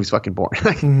damn, this movie's fucking boring.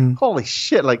 Like, holy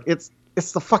shit. Like, it's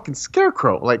the fucking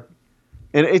Scarecrow. Like,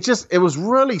 and it was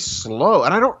really slow.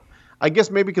 And I guess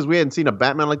maybe because we hadn't seen a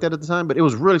Batman like that at the time, but it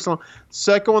was really slow.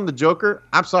 Second one, The Joker.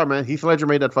 I'm sorry, man. Heath Ledger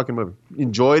made that fucking movie.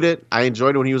 Enjoyed it. I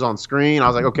enjoyed it when he was on screen. I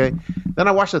was like, okay. Then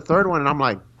I watched the third one and I'm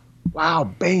like, wow,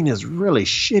 Bane is really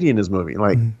shitty in this movie.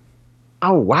 Like,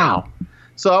 oh, wow.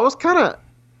 So I was kind of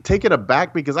taken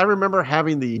aback because I remember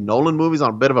having the Nolan movies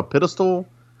on a bit of a pedestal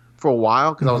for a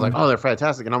while because I was like, oh, they're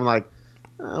fantastic. And I'm like,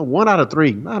 1 out of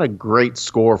 3, not a great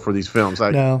score for these films.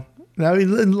 No, I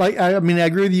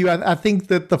agree with you. I think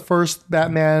that the first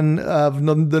Batman of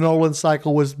the Nolan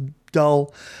cycle was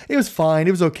dull. It was fine.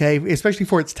 It was okay, especially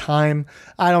for its time.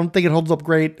 I don't think it holds up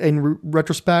great in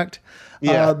retrospect.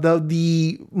 Yeah.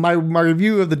 My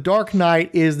review of The Dark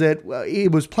Knight is that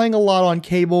it was playing a lot on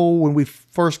cable when we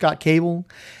first got cable.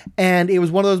 And it was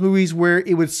one of those movies where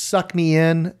it would suck me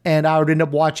in and I would end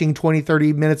up watching 20,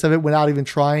 30 minutes of it without even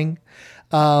trying.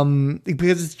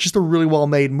 Because it's just a really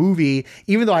well-made movie.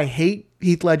 Even though I hate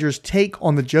Heath Ledger's take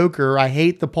on the Joker, I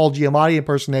hate the Paul Giamatti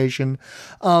impersonation.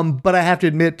 But I have to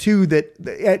admit too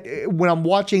that when I'm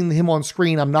watching him on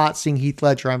screen, I'm not seeing Heath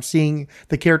Ledger. I'm seeing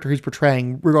the character he's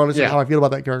portraying, regardless of how I feel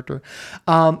about that character.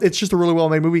 It's just a really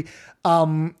well-made movie.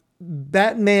 The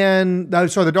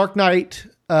Dark Knight.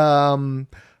 What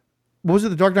was it?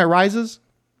 The Dark Knight Rises?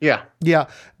 Yeah. Yeah.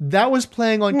 That was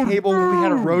playing on cable when we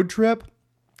had a road trip.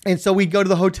 And so we'd go to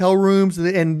the hotel rooms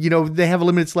and, you know, they have a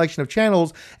limited selection of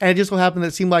channels. And it just so happened that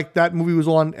it seemed like that movie was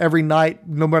on every night,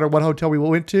 no matter what hotel we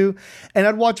went to. And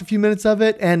I'd watch a few minutes of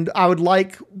it. And I would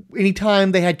like,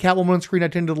 anytime they had Catwoman on screen, I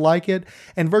tended to like it.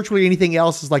 And virtually anything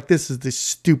else is like, this is the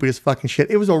stupidest fucking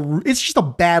shit. It's just a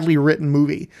badly written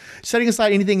movie. Setting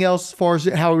aside anything else as far as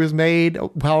how it was made,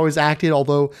 how it was acted,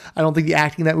 although I don't think the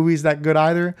acting in that movie is that good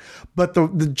either.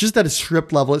 But just at a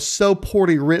script level, it's so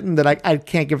poorly written that I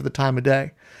can't give it the time of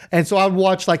day. And so I'd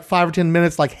watch like 5 or 10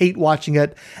 minutes, like hate watching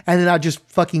it. And then I'd just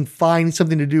fucking find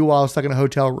something to do while I was stuck in a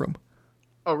hotel room.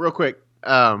 Oh, real quick.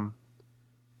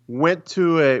 We went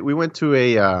to a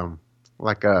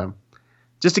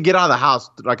just to get out of the house,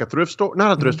 like a thrift store,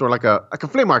 not a thrift store, like a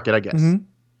flea market, I guess. Mm-hmm.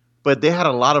 But they had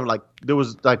a lot of there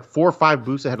was like 4 or 5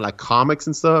 booths that had like comics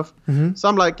and stuff. Mm-hmm. So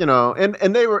I'm like, you know, and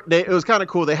it was kind of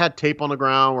cool. They had tape on the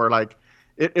ground where like,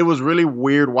 it was really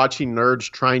weird watching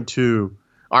nerds trying to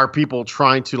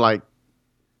like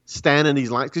stand in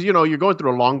these lines. Cause you know, you're going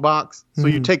through a long box. So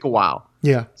you take a while.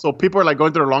 Yeah. So people are like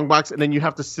going through a long box and then you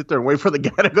have to sit there and wait for the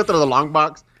guy to go through the long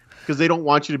box because they don't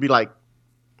want you to be like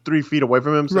 3 feet away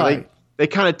from him. So they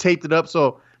kind of taped it up.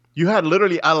 So you had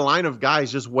literally a line of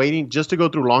guys just waiting just to go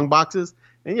through long boxes.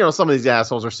 And you know, some of these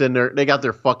assholes are sitting there, they got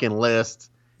their fucking list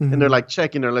and they're like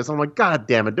checking their list. I'm like, God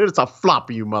damn it, dude, it's a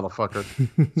floppy, you motherfucker.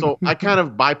 So I kind of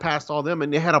bypassed all them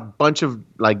and they had a bunch of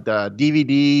like the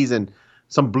DVDs and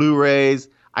some Blu-rays.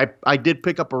 I did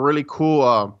pick up a really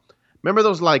cool, remember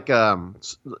those like,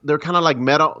 they're kind of like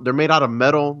metal. They're made out of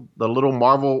metal, the little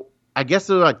Marvel, I guess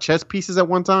they're like chess pieces at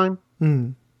one time.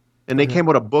 And they came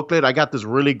with a booklet. I got this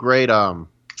really great,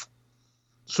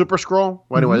 Super Scroll.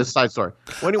 Well, anyway, this is a side story.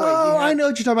 Well, anyway, I know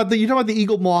what you're talking about. You're talking about the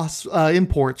Eagle Moss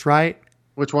imports, right?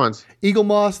 Which ones? Eagle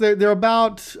Moss. They're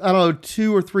about, I don't know,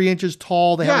 2 or 3 inches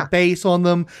tall. They have a base on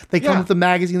them. They come with a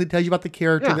magazine that tells you about the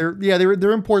character.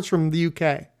 They're imports from the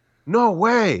UK. No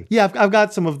way. Yeah, I've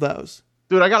got some of those.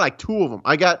 Dude, I got like 2 of them.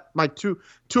 I got my two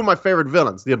of my favorite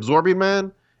villains, the Absorbing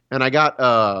Man, and I got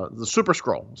the Super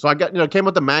Scroll. So I got, it came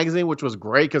with the magazine, which was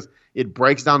great because it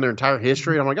breaks down their entire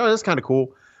history. I'm like, oh, that's kind of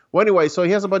cool. Well, anyway, so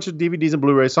he has a bunch of DVDs and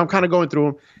Blu-rays. So I'm kind of going through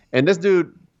them, and this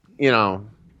dude,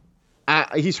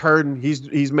 he's hurting.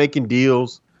 He's making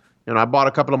deals. I bought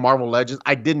a couple of Marvel Legends.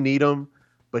 I didn't need them,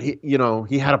 but he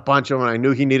had a bunch of them. And I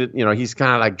knew he needed. He's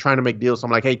kind of like trying to make deals. So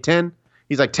I'm like, hey, 10.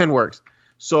 He's like, 10 works.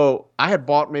 So I had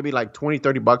bought maybe like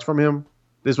 $20-$30 from him.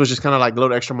 This was just kind of like a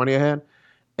little extra money I had.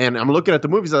 And I'm looking at the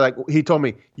movies. He told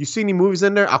me, you see any movies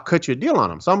in there? I'll cut you a deal on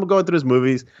them. So I'm going through his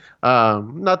movies.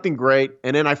 Nothing great.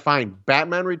 And then I find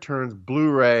Batman Returns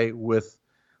Blu-ray with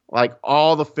like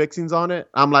all the fixings on it.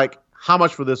 I'm like, how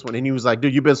much for this one? And he was like,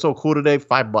 dude, you've been so cool today.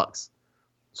 $5.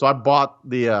 So I bought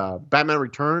the Batman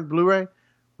Returns Blu-ray,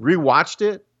 rewatched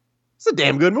it. It's a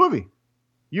damn good movie.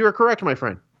 You are correct, my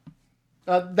friend.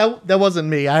 That wasn't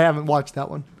me. I haven't watched that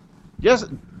one. Yes,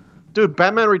 dude.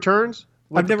 Batman Returns.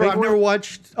 I've never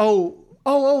watched. You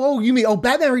mean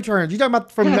Batman Returns? You're talking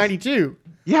about from '92?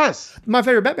 Yes, my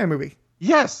favorite Batman movie.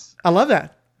 Yes, I love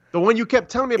that. The one you kept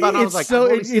telling me about. I was like,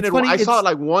 it's funny. I saw it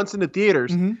like once in the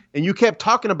theaters, and you kept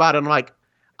talking about it. And like,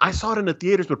 I saw it in the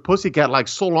theaters with Pussycat like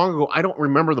so long ago. I don't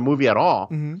remember the movie at all.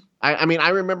 I mean, I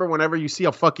remember whenever you see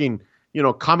a fucking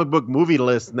comic book movie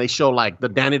list and they show like the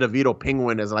Danny DeVito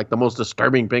penguin as like the most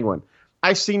disturbing penguin.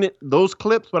 I've seen those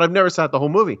clips, but I've never sat the whole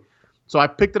movie. So I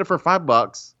picked it up for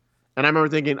 $5. And I remember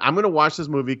thinking, I'm going to watch this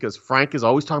movie because Frank is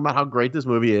always talking about how great this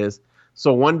movie is.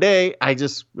 So one day I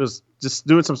just was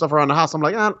doing some stuff around the house. I'm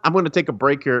like, I'm going to take a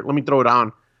break here. Let me throw it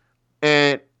on.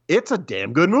 And it's a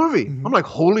damn good movie. I'm like,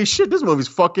 holy shit, this movie's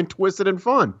fucking twisted and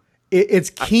fun. It's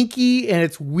kinky and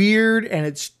it's weird and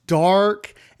it's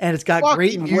dark and it's got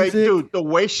great music. Dude, the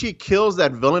way she kills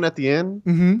that villain at the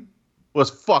end was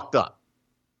fucked up.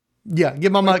 Yeah,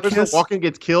 Give Mama a Christopher Kiss. Walken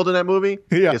gets killed in that movie.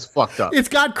 Yeah. It's fucked up. It's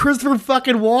got Christopher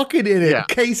fucking Walken in it. Yeah.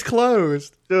 Case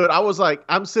closed. Dude, I was like,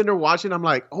 I'm sitting there watching. I'm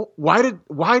like, oh, why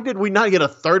did we not get a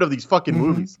third of these fucking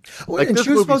movies? Well, and she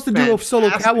was supposed to do a solo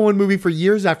Catwoman movie for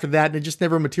years after that, and it just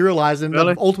never materialized. And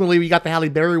ultimately, we got the Halle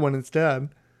Berry one instead.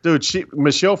 Dude,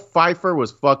 Michelle Pfeiffer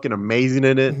was fucking amazing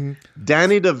in it.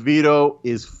 Danny DeVito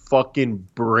is fucking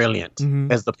brilliant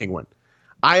as the Penguin.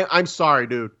 I'm sorry,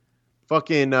 dude.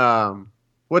 Fucking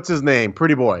what's his name?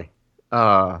 Pretty boy.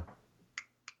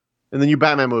 In the new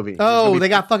Batman movie. Oh, they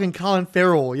got fucking Colin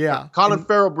Farrell. Yeah. Colin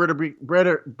Farrell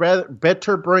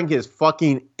better bring his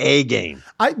fucking A game.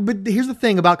 But here's the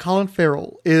thing about Colin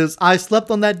Farrell is I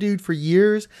slept on that dude for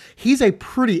years. He's a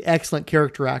pretty excellent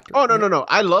character actor. Oh, no.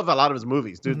 I love a lot of his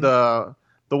movies, dude. The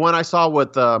one I saw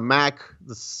with Mac,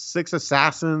 The Six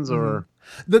Assassins, or...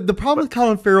 The problem with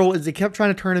Colin Farrell is they kept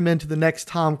trying to turn him into the next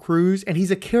Tom Cruise, and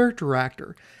he's a character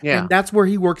actor. Yeah. And that's where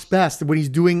he works best, when he's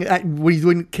doing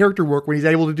character work, when he's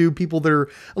able to do people that are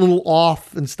a little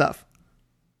off and stuff.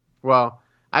 Well,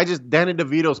 Danny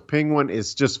DeVito's Penguin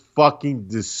is just fucking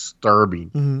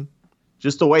disturbing.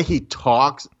 Just the way he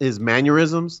talks, his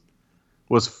mannerisms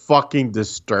was fucking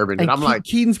disturbing. And I'm like,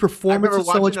 Keaton's performance is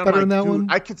so much better in that one.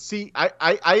 I could see,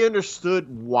 I understood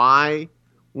why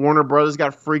Warner Brothers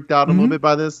got freaked out a little bit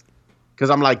by this, because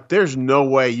I'm like, there's no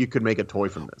way you could make a toy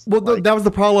from this. Well, that was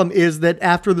the problem, is that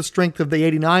after the strength of the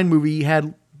 89 movie, you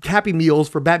had Happy Meals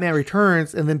for Batman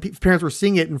Returns, and then parents were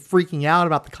seeing it and freaking out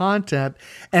about the content.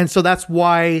 And so that's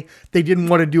why they didn't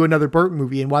want to do another Burton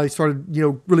movie, and why they started,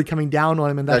 really coming down on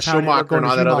him. And that's how they ended up going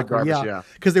to Schumacher.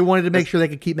 Because they wanted to make sure they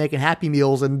could keep making Happy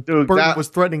Meals, and Burton was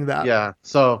threatening that. Yeah.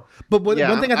 So, but one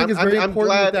thing I think is very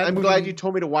important. I'm glad you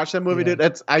told me to watch that movie, dude.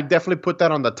 I definitely put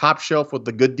that on the top shelf with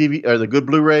the good DVD or the good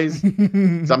Blu-rays.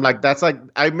 So I'm like,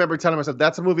 I remember telling myself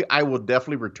that's a movie I will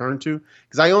definitely return to,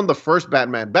 because I own the first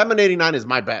Batman. Batman 89 is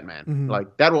my Batman.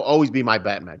 Like, that will always be my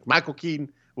Batman. Michael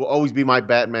Keaton will always be my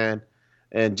Batman,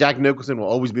 and Jack Nicholson will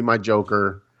always be my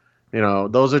Joker.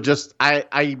 Those are just, I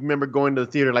remember going to the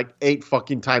theater like 8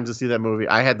 fucking times to see that movie.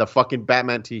 I had the fucking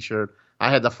Batman t-shirt. I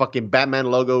had the fucking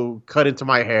Batman logo cut into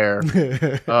my hair.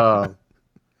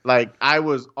 Like, I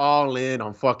was all in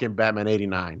on fucking Batman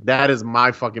 89. That is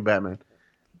my fucking Batman.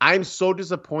 I'm so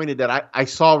disappointed that I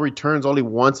saw Returns only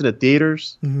once in the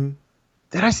theaters.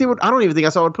 Did I see I don't even think I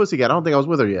saw what Pussy got. I don't think I was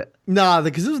with her yet. Nah,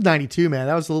 because it was 92, man.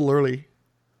 That was a little early.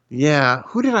 Yeah.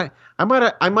 Who did I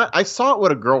saw it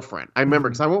with a girlfriend. I remember,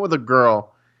 because I went with a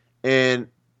girl, and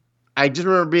I just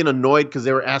remember being annoyed because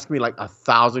they were asking me like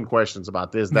 1,000 questions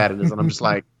about this, that, and this. And I'm just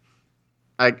like,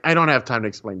 I don't have time to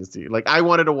explain this to you. Like, I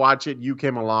wanted to watch it. You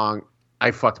came along.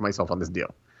 I fucked myself on this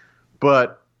deal.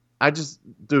 But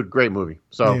dude, great movie.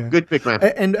 So good pick, man.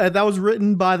 And that was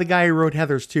written by the guy who wrote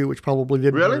Heathers too, which probably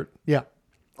didn't hurt. Yeah.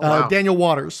 Wow. Daniel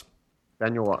Waters.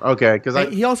 Okay,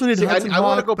 because he also did. I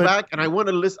want to go back and I want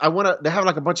to list. I want to. They have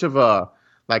like a bunch of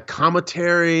like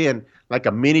commentary and like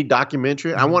a mini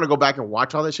documentary. I want to go back and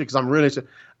watch all that shit because I'm really.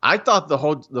 I thought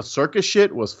the circus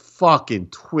shit was fucking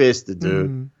twisted,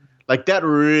 dude. Like, that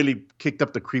really kicked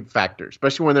up the creep factor,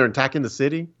 especially when they're attacking the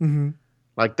city.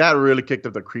 Like, that really kicked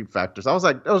up the creep factors. I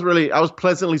was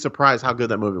pleasantly surprised how good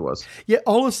that movie was. Yeah,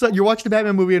 all of a sudden, you're watching the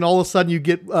Batman movie, and all of a sudden, you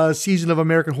get a season of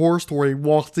American Horror Story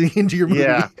walked into your movie.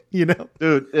 Yeah.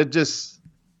 Dude, it just...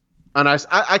 And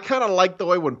I kind of like the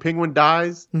way when Penguin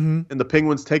dies, and the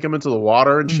penguins take him into the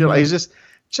water and shit. Like, it's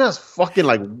just fucking,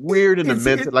 like, weird and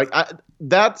immense. Like,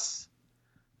 that's,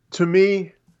 to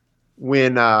me,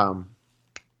 when...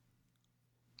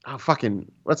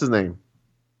 what's his name?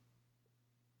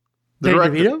 The Danny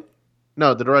director. DeVito?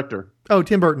 No, the director. Oh,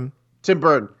 Tim Burton. Tim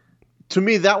Burton. To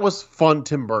me, that was fun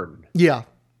Tim Burton. Yeah.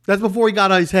 That's before he got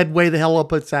his head way the hell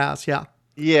up its ass. Yeah.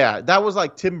 Yeah. That was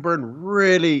like Tim Burton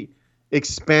really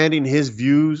expanding his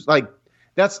views. Like,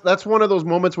 that's one of those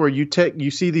moments where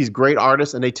you see these great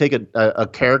artists and they take a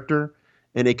character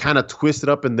and they kind of twist it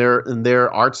up in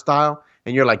their art style.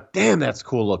 And you're like, damn, that's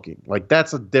cool looking. Like,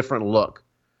 that's a different look.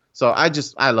 So I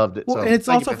loved it. Well, so, and it's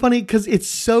also funny because it's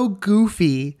so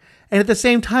goofy, and at the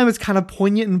same time, it's kind of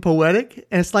poignant and poetic.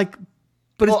 And it's like,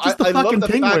 but it's just the fucking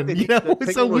penguin.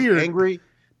 It's so weird. Angry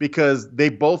because they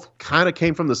both kind of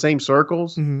came from the same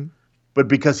circles, but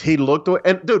because he looked away.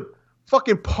 And dude,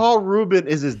 fucking Paul Rubin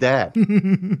is his dad.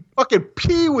 Fucking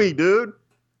Pee-wee, dude.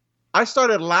 I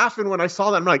started laughing when I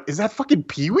saw that. I'm like, is that fucking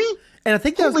Pee-wee? And I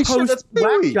think that was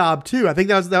post-whack job too. I think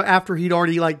that was after he'd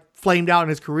already like flamed out in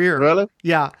his career. Really?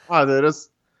 Yeah. Oh, dude, that's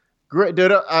great,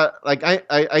 dude.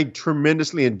 I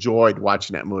tremendously enjoyed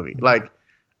watching that movie. Like,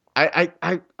 I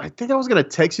think I was gonna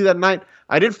text you that night.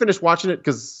 I didn't finish watching it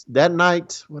because that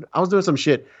night I was doing some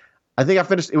shit. I think I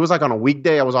finished. It was like on a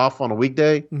weekday. I was off on a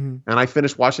weekday, Mm-hmm. and I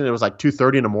finished watching it. It was like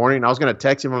 2:30 in the morning. I was gonna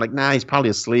text him. I'm like, nah, he's probably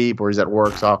asleep or he's at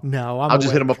work. So I'll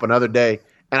just hit him up another day.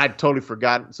 And I totally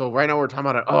forgot. So right now we're talking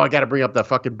about it. Oh, I got to bring up that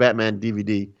fucking Batman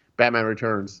DVD, Batman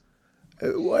Returns.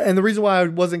 And the reason why I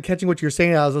wasn't catching what you were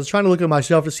saying, I was trying to look at my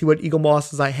shelf to see what Eagle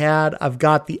Mosses I had. I've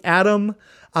got the Atom,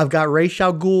 I've got Ra's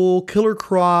al Ghul, Killer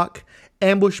Croc,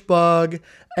 Ambush Bug,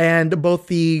 and both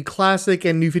the classic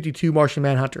and New 52 Martian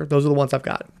Manhunter. Those are the ones I've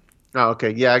got. Oh,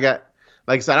 okay. Yeah, I got.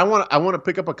 Like I said, I want to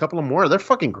pick up a couple of more. They're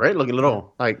fucking great looking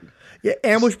little. Like, yeah,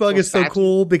 Ambush Bug is so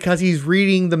cool because he's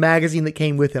reading the magazine that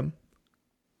came with him.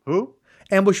 Who?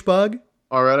 Ambush Bug.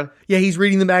 Oh, really? Yeah, he's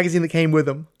reading the magazine that came with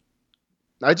him.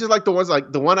 I just like the ones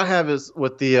like the one I have is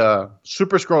with the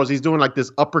Super Scrolls. He's doing like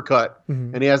this uppercut,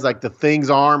 and he has like the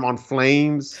Thing's arm on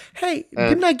flames. Hey,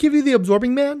 didn't I give you the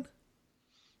Absorbing Man?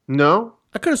 No,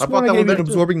 I could have sworn I gave you an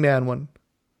Absorbing Man one.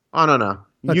 Oh no.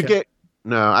 Okay.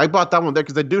 I bought that one there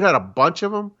because the dude had a bunch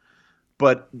of them,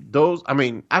 but those, I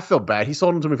mean, I feel bad. He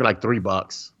sold them to me for like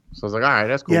 $3. So I was like, all right,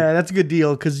 that's cool. Yeah, that's a good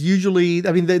deal because usually,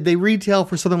 I mean, they retail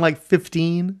for something like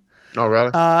 15. Oh,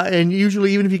 really? And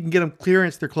usually, even if you can get them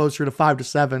clearance, they're closer to 5 to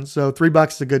 7. So $3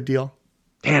 is a good deal.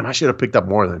 Damn, I should have picked up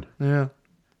more then. Yeah.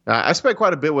 I spent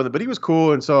quite a bit with it, but he was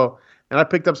cool, and I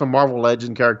picked up some Marvel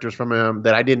Legend characters from him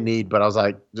that I didn't need, but I was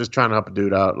like, just trying to help a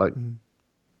dude out, like,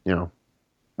 you know,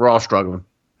 we're all struggling.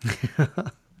 All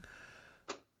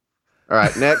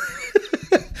right, next.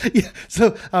 Yeah,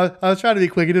 so I was trying to be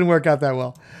quick. It didn't work out that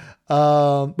well.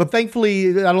 But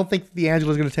thankfully, I don't think the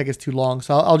Angela's going to take us too long.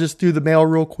 So I'll just do the mail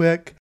real quick.